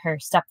creature, where her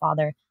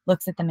stepfather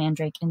looks at the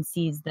mandrake and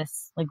sees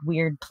this like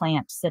weird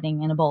plant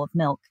sitting in a bowl of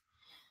milk.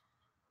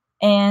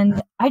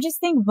 And I just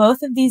think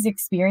both of these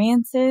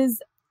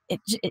experiences,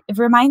 it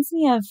reminds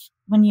me of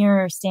when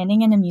you're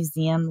standing in a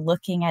museum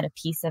looking at a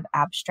piece of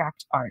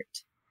abstract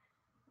art,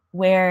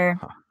 where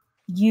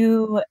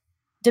you,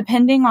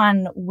 depending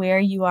on where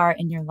you are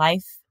in your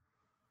life,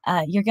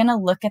 you're going to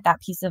look at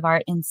that piece of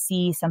art and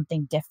see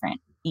something different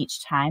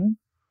each time.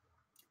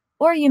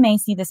 Or you may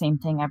see the same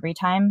thing every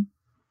time,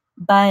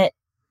 but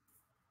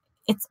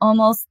it's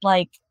almost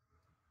like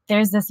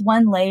there's this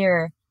one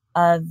layer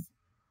of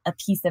a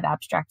piece of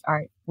abstract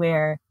art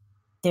where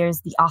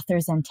there's the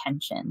author's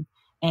intention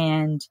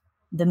and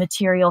the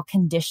material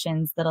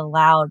conditions that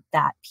allowed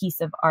that piece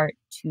of art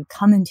to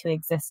come into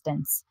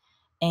existence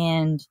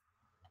and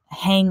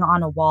hang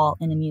on a wall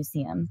in a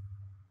museum.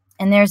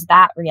 And there's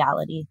that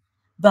reality.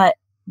 But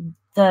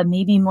the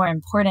maybe more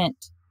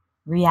important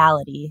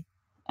reality,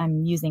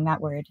 I'm using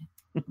that word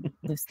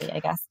loosely,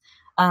 I guess,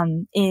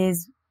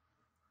 is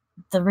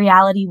the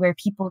reality where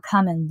people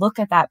come and look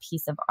at that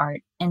piece of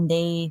art and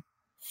they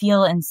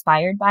feel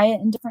inspired by it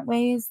in different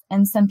ways.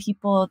 And some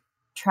people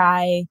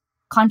try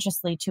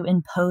consciously to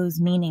impose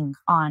meaning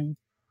on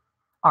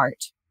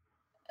art,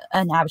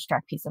 an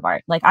abstract piece of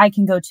art. Like I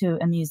can go to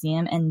a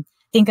museum and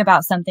think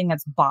about something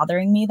that's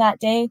bothering me that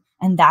day,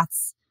 and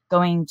that's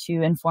going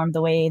to inform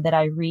the way that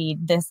I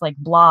read this like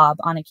blob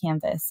on a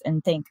canvas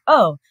and think,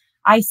 oh,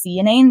 I see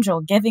an angel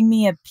giving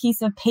me a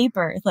piece of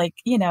paper, like,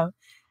 you know.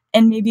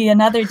 And maybe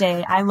another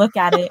day I look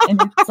at it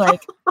and it's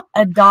like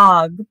a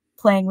dog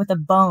playing with a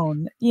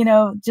bone, you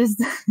know,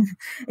 just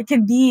it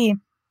could be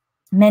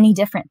many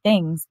different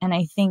things. And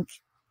I think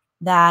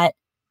that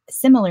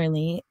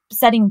similarly,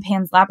 setting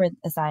Pan's Labyrinth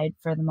aside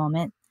for the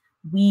moment,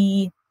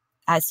 we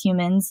as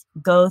humans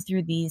go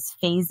through these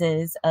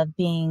phases of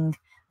being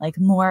like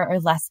more or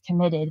less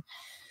committed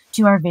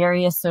to our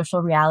various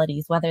social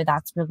realities, whether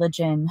that's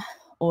religion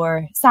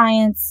or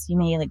science. You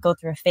may like go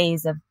through a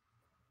phase of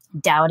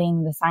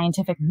doubting the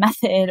scientific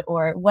method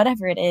or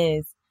whatever it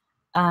is.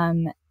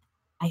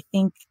 I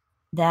think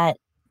that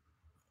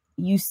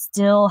you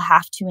still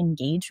have to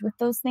engage with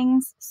those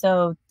things.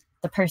 So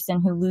the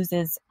person who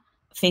loses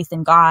faith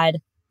in God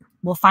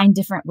will find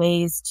different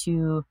ways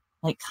to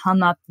like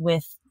come up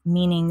with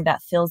meaning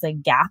that fills a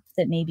gap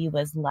that maybe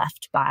was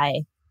left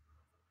by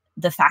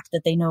the fact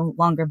that they no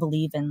longer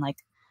believe in like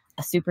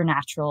a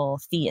supernatural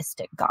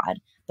theistic God.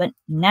 But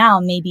now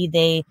maybe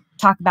they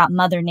talk about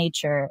Mother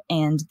Nature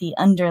and the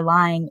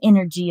underlying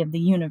energy of the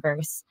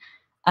universe.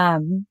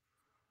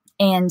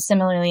 And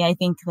similarly, I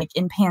think like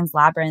in Pan's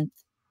Labyrinth,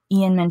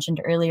 Ian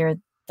mentioned earlier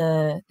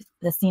the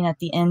scene at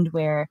the end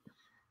where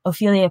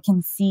Ophelia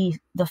can see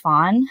the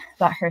faun,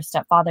 but her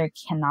stepfather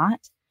cannot.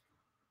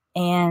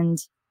 And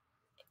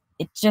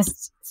it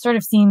just sort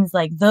of seems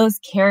like those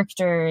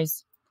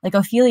characters, like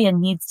Ophelia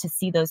needs to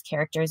see those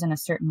characters in a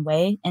certain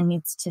way and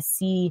needs to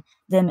see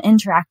them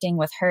interacting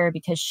with her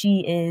because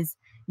she is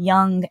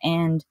young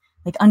and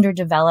like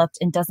underdeveloped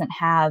and doesn't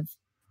have,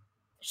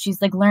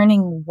 she's like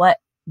learning what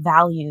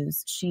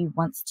values she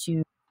wants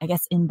to, I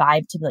guess,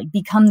 imbibe to like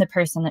become the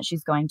person that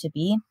she's going to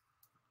be.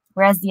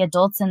 Whereas the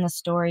adults in the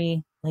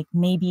story, like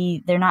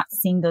maybe they're not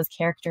seeing those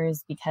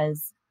characters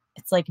because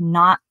it's like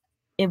not,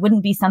 it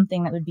wouldn't be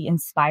something that would be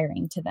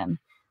inspiring to them.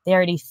 They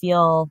already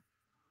feel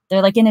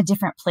they're like in a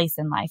different place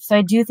in life. So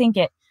I do think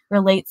it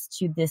relates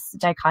to this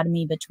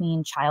dichotomy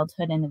between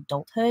childhood and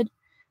adulthood.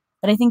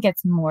 But I think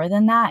it's more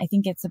than that. I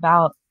think it's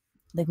about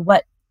like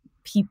what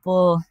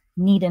people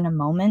need in a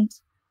moment.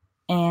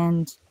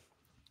 And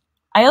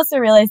I also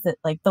realized that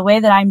like the way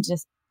that I'm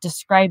just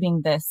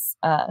describing this,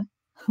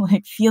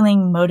 like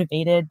feeling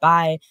motivated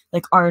by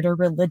like art or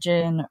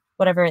religion,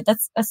 whatever,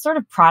 that's a sort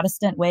of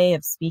Protestant way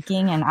of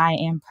speaking. And I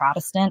am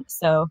Protestant,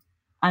 so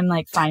I'm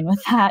like fine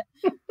with that.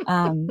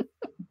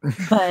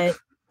 But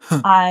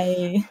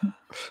I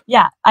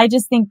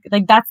just think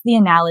like that's the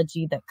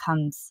analogy that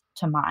comes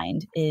to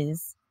mind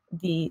is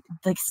the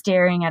like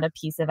staring at a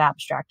piece of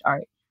abstract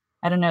art.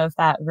 I don't know if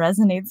that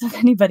resonates with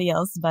anybody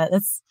else, but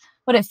that's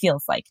what it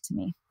feels like to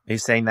me. Are you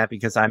saying that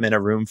because I'm in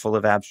a room full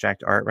of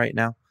abstract art right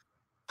now?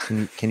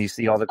 Can you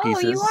see all the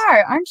pieces? Oh, you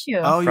are, aren't you?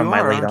 Oh, From you my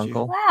are, late aren't you?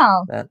 uncle.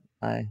 Wow. That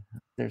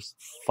there's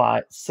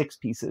 6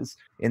 pieces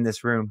in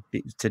this room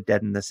to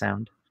deaden the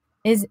sound.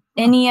 Is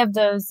any of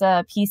those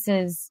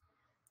pieces?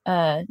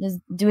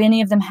 Do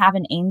any of them have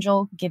an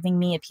angel giving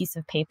me a piece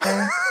of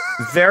paper?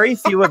 Very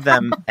few of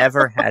them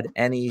ever had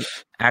any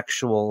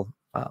actual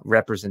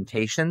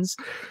representations.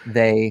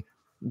 He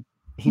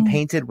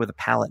painted with a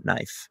palette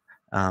knife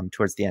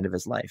towards the end of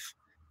his life.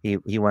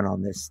 He went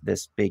on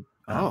this big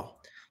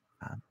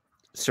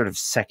sort of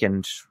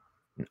second.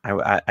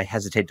 I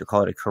hesitate to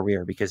call it a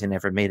career because he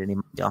never made any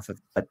money off of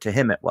it, but to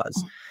him it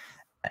was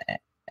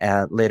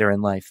later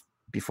in life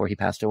before he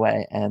passed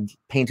away, and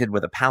painted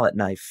with a palette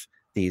knife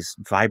these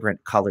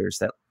vibrant colors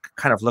that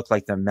kind of look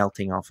like they're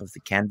melting off of the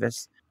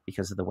canvas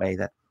because of the way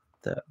that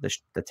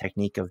the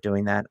technique of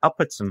doing that. I'll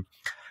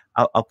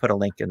put a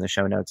link in the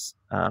show notes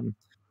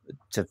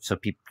so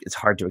people, it's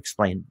hard to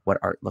explain what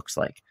art looks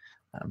like,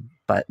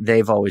 but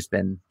they've always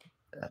been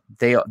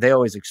they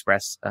always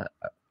express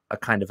a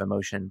kind of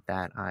emotion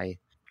that I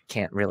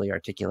can't really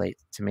articulate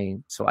to me.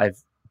 So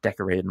I've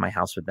decorated my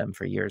house with them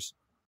for years.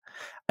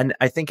 And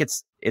I think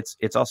it's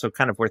also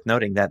kind of worth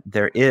noting that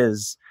there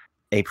is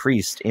a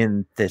priest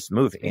in this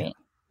movie,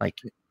 like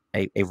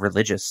a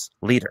religious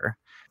leader,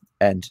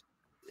 and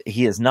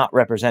he is not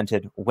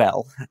represented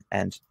well.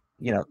 And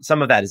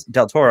some of that is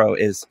Del Toro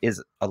is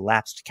a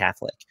lapsed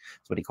Catholic.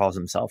 That's what he calls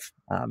himself.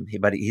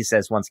 But he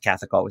says once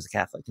Catholic, always a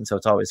Catholic, and so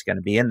it's always going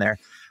to be in there.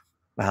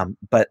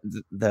 But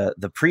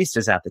the priest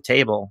is at the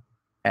table,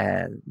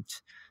 and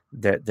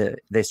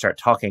they start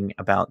talking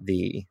about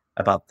the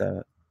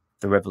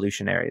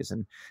revolutionaries,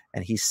 and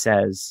he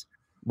says,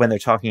 when they're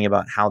talking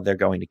about how they're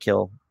going to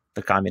kill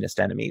the communist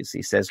enemies,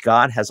 he says,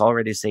 God has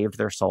already saved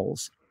their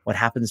souls. What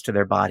happens to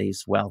their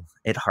bodies, well,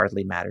 it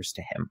hardly matters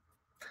to him.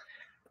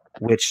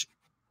 Which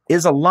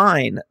is a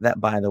line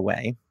that, by the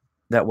way,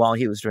 that while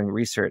he was doing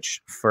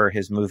research for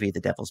his movie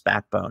The Devil's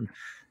Backbone,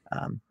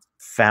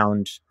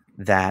 found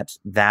that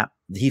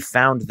he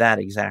found that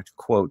exact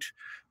quote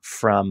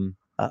from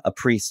a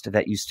priest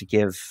that used to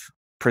give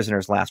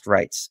prisoners last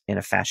rites in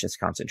a fascist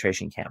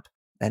concentration camp,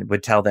 and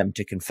would tell them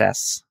to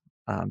confess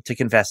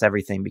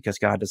everything because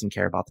God doesn't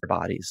care about their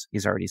bodies.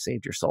 He's already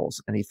saved your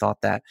souls. And he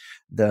thought that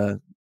the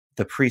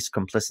priest's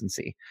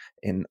complicity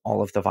in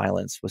all of the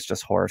violence was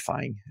just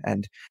horrifying.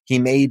 And he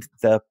made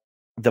the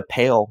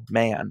pale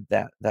man,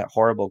 that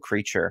horrible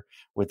creature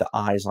with the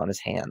eyes on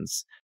his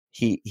hands,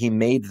 he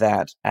made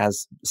that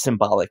as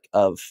symbolic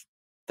of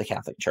the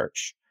Catholic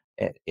Church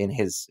in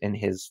his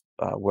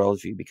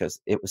worldview,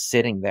 because it was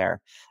sitting there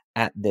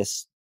at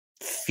this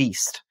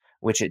feast,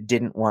 which it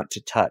didn't want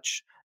to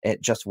touch.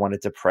 It just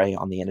wanted to prey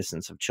on the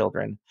innocence of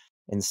children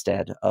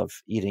instead of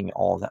eating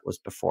all that was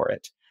before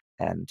it.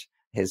 And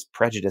his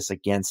prejudice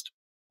against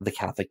the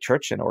Catholic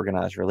Church and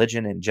organized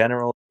religion in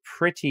general,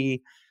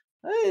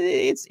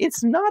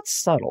 it's not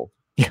subtle.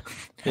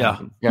 Yeah.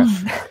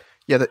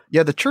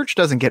 The church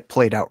doesn't get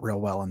played out real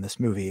well in this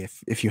movie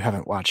if you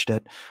haven't watched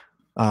it.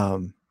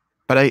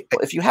 But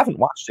if you haven't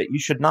watched it, you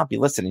should not be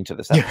listening to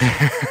this episode.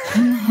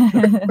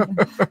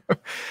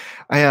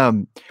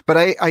 But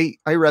I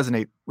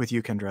resonate with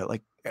you, Kendra.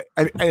 Like,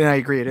 I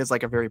agree. It is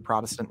like a very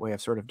Protestant way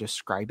of sort of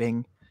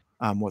describing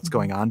what's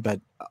going on,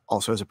 but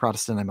also as a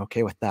Protestant, I'm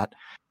okay with that.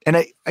 And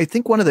I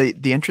think one of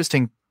the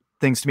interesting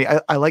things to me,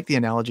 I like the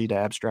analogy to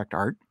abstract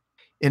art.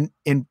 In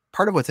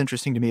part of what's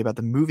interesting to me about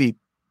the movie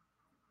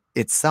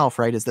itself,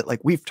 right, is that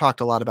like we've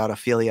talked a lot about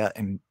Ophelia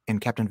and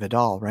Captain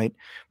Vidal, right?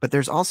 But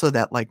there's also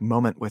that like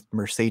moment with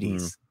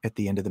Mercedes at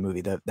the end of the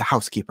movie, the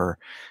housekeeper.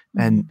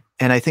 And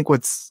I think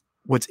what's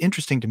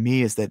interesting to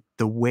me is that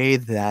the way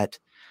that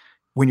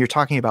when you're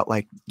talking about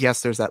like,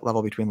 yes, there's that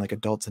level between like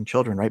adults and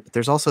children, right? But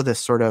there's also this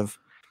sort of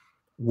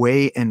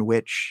way in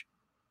which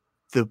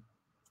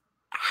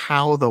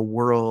how the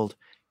world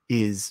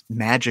is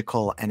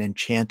magical and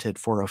enchanted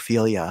for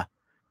Ophelia,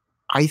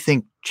 I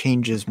think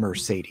changes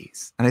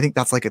Mercedes. And I think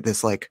that's like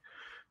this like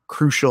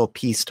crucial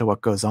piece to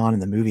what goes on in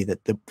the movie,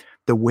 that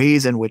the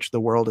ways in which the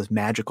world is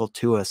magical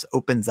to us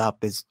opens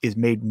up, is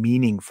made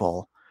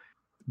meaningful,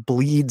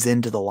 bleeds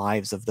into the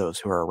lives of those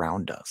who are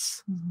around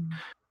us.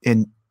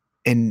 And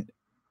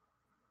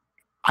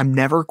I'm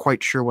never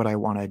quite sure what I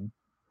want to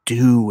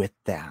do with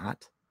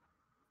that.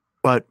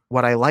 But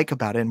what I like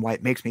about it, and why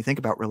it makes me think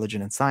about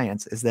religion and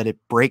science, is that it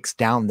breaks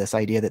down this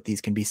idea that these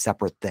can be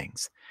separate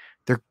things.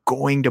 They're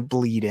going to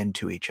bleed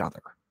into each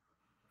other,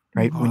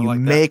 right? When you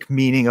make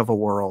meaning of a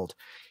world,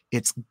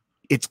 it's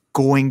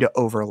going to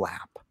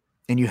overlap,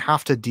 and you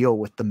have to deal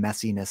with the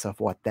messiness of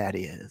what that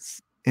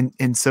is.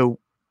 And so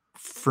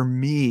for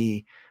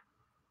me,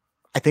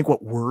 I think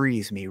what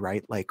worries me,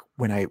 right? Like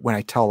when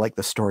I tell like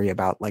the story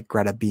about like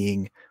Greta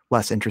being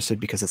less interested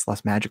because it's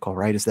less magical,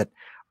 right? Is that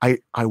I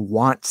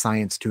want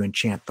science to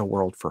enchant the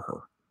world for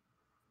her.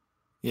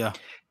 Yeah.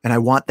 And I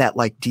want that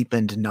like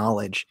deepened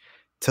knowledge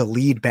to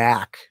lead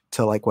back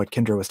to like what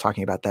Kendra was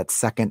talking about, that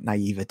second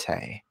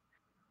naivete,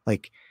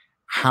 like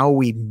how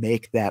we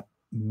make that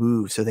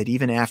move so that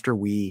even after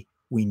we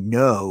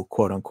know,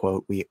 quote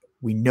unquote, we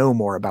know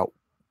more about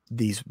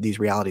these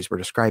realities we're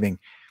describing,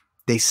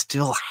 they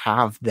still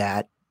have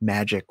that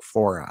magic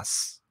for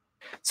us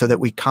so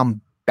that we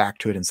come back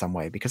to it in some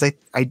way. Because I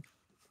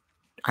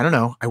don't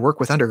know, I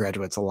work with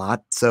undergraduates a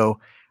lot, so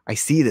I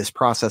see this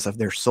process of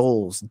their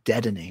souls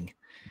deadening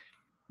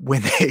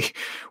when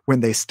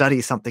they study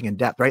something in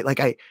depth, right?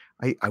 Like I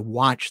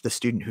watch the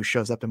student who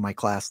shows up in my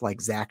class, like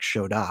Zach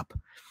showed up,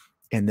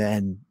 and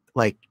then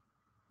like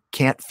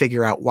can't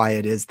figure out why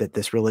it is that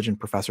this religion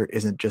professor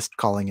isn't just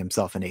calling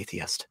himself an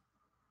atheist.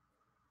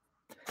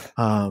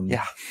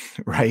 Yeah.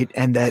 Right.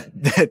 And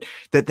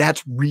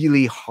that's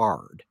really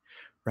hard.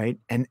 Right.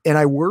 And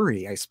I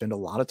spend a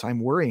lot of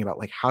time worrying about,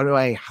 like, how do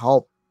I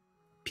help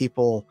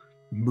people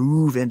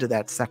move into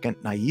that second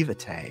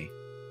naivete?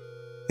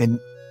 And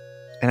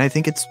I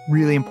think it's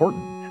really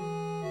important.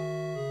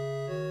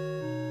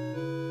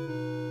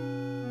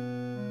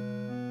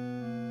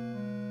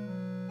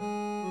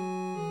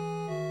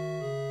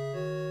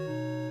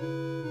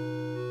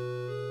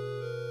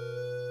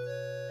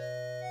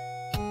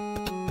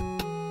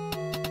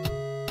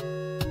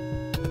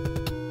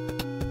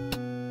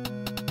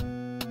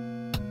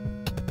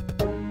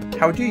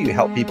 How do you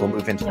help people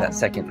move into that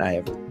second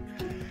naivety?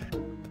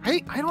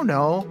 I don't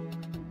know.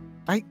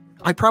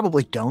 I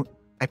probably don't.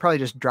 I probably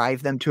just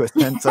drive them to a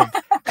sense of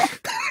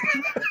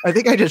I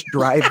think I just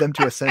drive them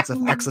to a sense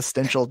of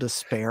existential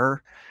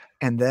despair,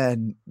 and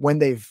then when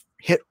they've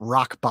hit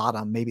rock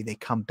bottom, maybe they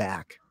come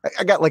back.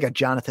 I got like a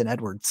Jonathan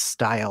Edwards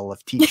style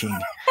of teaching.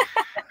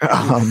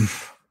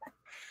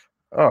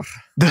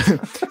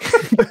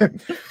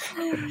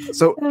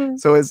 So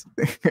as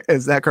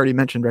Zach already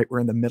mentioned, right, we're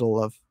in the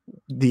middle of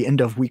the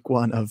end of week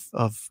 1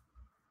 of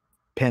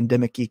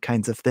pandemic-y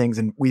kinds of things,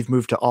 and we've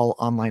moved to all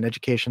online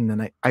education.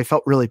 And I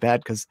felt really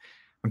bad because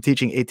I'm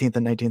teaching 18th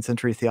and 19th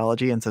century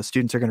theology, and so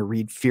students are going to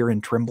read Fear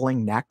and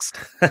Trembling next,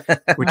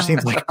 which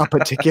seems like a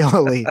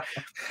particularly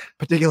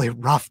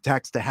rough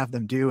text to have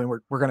them do. And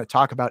we're going to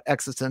talk about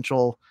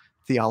existential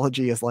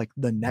theology as like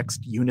the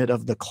next unit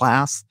of the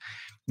class.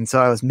 And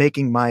so I was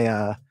making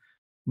my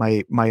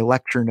my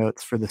lecture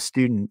notes for the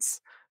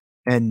students,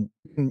 and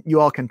you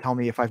all can tell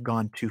me if I've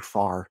gone too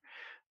far.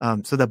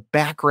 So the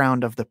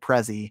background of the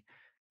Prezi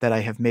that I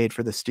have made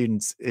for the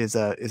students is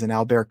an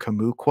Albert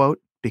Camus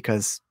quote,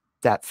 because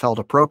that felt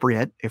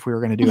appropriate if we were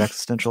going to do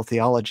existential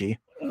theology.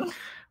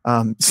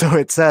 So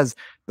it says,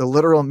 the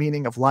literal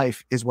meaning of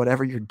life is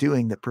whatever you're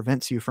doing that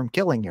prevents you from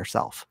killing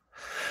yourself.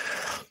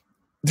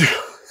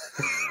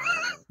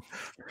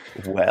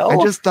 Well,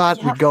 I just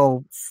thought we'd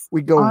go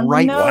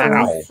right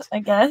nose, I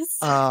guess.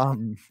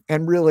 And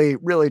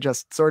really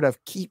just sort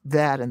of keep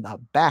that in the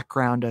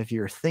background of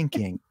your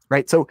thinking,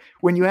 right? So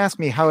when you ask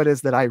me how it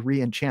is that I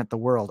re-enchant the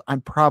world,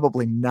 I'm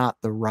probably not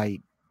the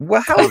right.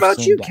 Well, how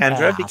about you, to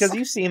Kendra? ask. Because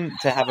you seem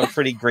to have a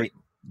pretty great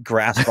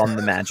grasp on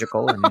the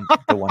magical and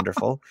the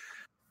wonderful.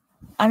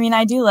 I mean,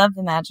 I do love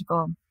the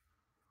magical.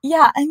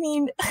 Yeah, I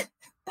mean,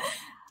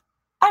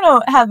 I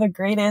don't have a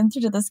great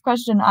answer to this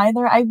question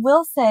either. I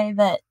will say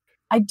that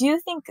I do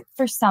think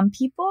for some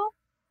people,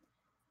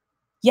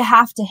 you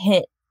have to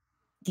hit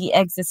the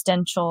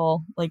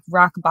existential, like,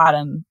 rock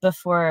bottom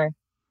before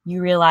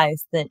you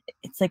realize that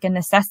it's like a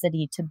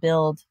necessity to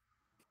build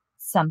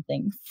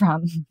something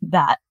from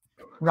that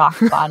rock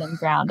bottom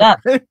ground up.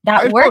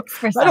 That works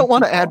for some I don't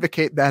want to people.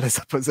 advocate that as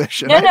a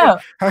position. No,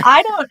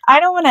 I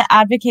don't want to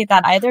advocate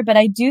that either, but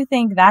I do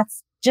think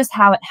that's just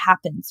how it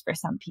happens for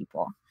some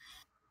people.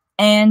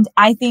 And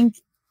I think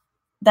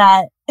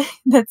that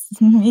that's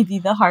maybe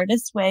the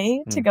hardest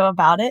way to go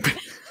about it.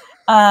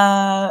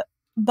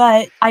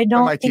 But I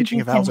don't my think teaching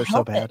you evals can are so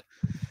help bad. it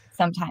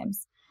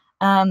sometimes.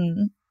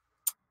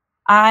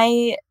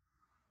 I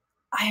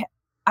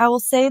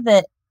will say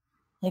that,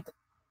 like,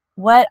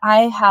 what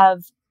I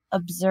have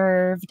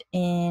observed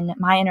in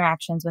my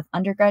interactions with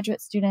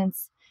undergraduate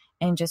students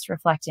and just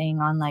reflecting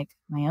on, like,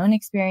 my own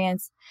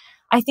experience,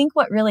 I think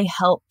what really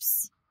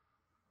helps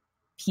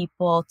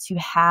people to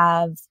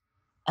have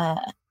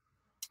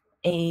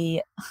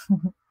a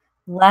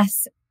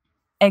less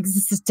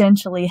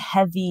existentially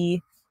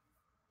heavy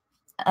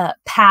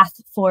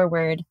path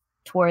forward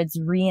towards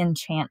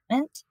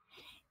re-enchantment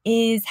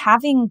is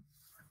having,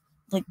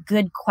 like,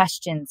 good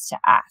questions to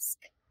ask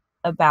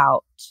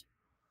about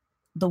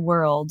the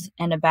world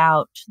and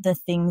about the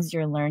things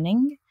you're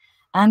learning.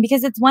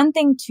 Because it's one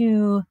thing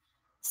to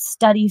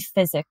study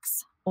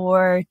physics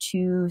or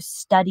to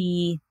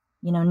study,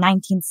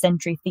 19th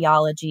century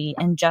theology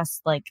and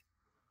just, like,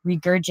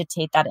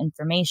 regurgitate that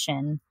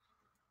information.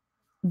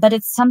 But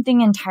it's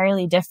something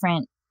entirely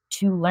different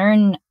to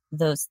learn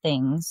those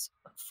things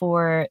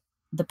for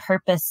the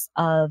purpose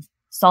of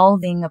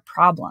solving a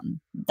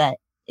problem that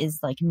is,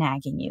 like,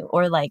 nagging you,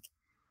 or, like,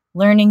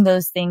 learning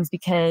those things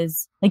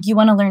because, like, you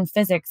want to learn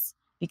physics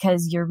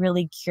because you're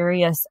really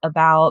curious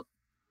about,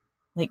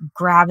 like,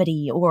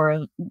 gravity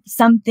or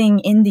something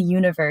in the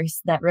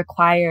universe that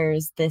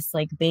requires this,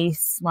 like,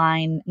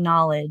 baseline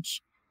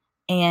knowledge.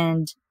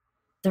 And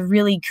the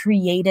really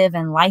creative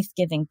and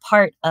life-giving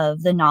part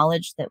of the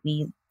knowledge that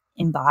we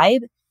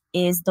imbibe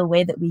is the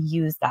way that we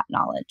use that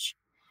knowledge.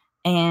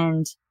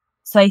 And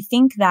so I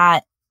think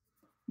that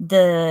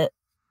the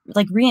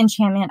like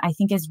re-enchantment, I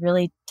think, is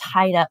really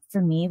tied up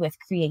for me with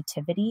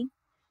creativity.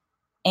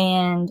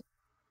 And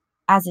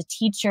as a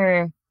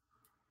teacher,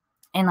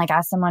 and like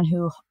as someone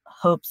who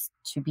hopes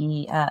to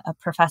be a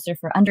professor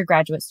for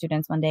undergraduate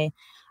students one day,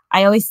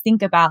 I always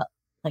think about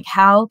like,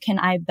 how can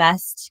I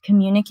best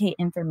communicate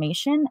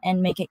information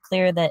and make it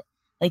clear that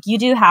like you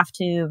do have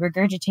to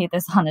regurgitate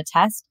this on a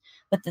test,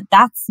 but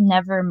that's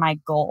never my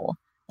goal.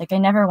 Like I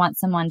never want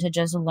someone to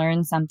just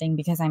learn something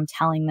because I'm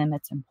telling them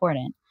it's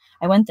important.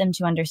 I want them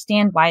to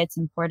understand why it's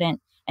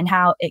important and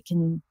how it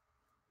can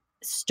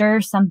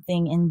stir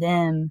something in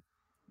them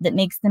that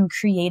makes them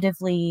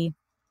creatively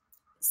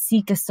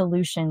seek a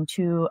solution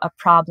to a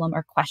problem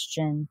or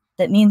question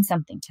that means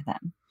something to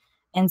them.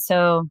 And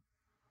so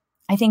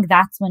I think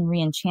that's when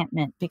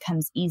re-enchantment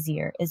becomes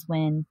easier, is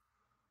when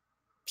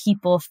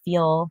people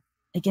feel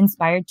like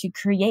inspired to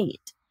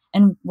create.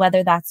 And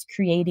whether that's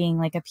creating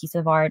like a piece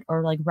of art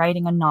or like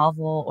writing a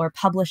novel or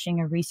publishing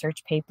a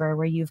research paper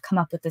where you've come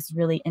up with this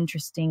really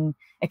interesting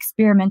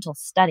experimental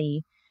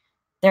study,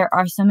 there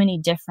are so many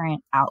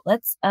different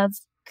outlets of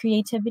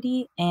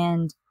creativity.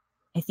 And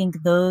I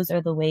think those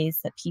are the ways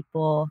that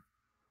people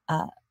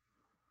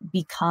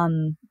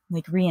become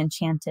like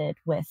re-enchanted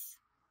with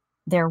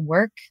their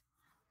work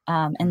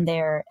and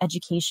their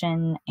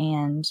education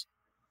and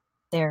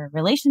their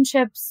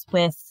relationships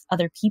with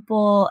other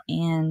people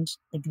and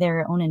like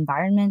their own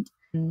environment.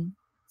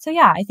 So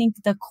yeah, I think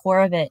the core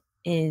of it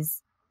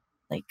is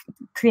like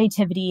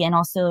creativity, and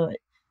also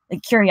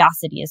like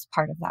curiosity is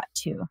part of that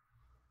too.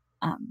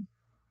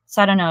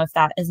 So I don't know if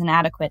that is an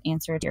adequate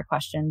answer to your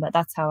question, but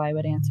that's how I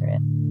would answer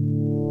it.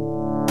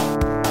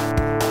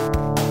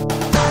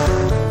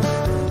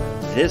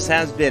 This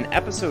has been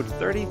episode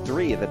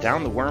 33 of the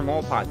Down the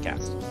Wormhole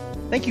podcast.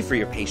 Thank you for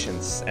your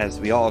patience as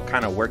we all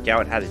kind of work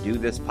out how to do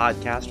this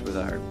podcast with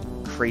our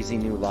crazy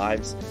new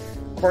lives.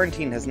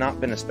 Quarantine has not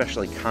been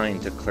especially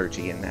kind to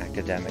clergy and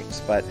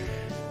academics, but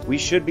we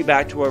should be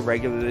back to our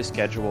regularly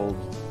scheduled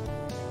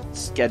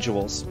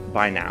schedules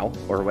by now,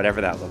 or whatever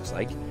that looks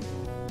like.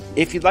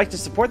 If you'd like to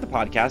support the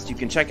podcast, you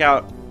can check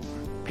out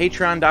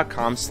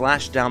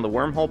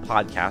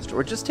patreon.com/downthewormholepodcast,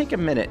 or just take a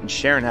minute and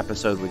share an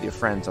episode with your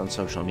friends on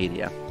social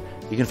media.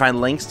 You can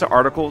find links to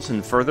articles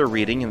and further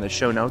reading in the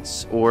show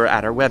notes or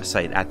at our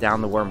website at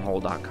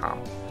downthewormhole.com.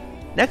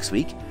 Next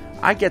week,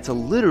 I get to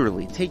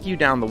literally take you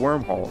down the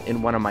wormhole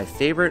in one of my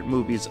favorite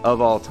movies of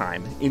all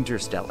time,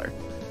 Interstellar.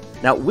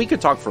 Now, we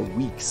could talk for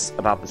weeks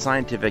about the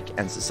scientific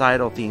and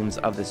societal themes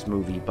of this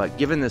movie, but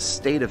given the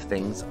state of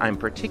things, I'm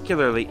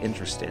particularly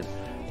interested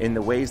in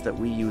the ways that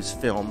we use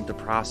film to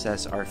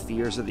process our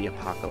fears of the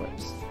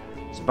apocalypse.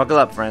 So buckle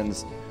up,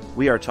 friends.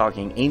 We are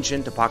talking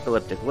ancient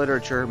apocalyptic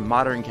literature,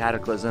 modern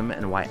cataclysm,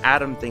 and why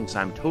Adam thinks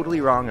I'm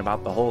totally wrong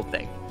about the whole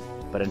thing.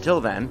 But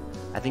until then,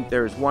 I think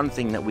there is one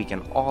thing that we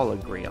can all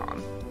agree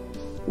on.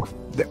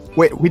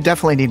 Wait, we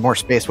definitely need more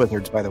space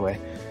wizards, by the way.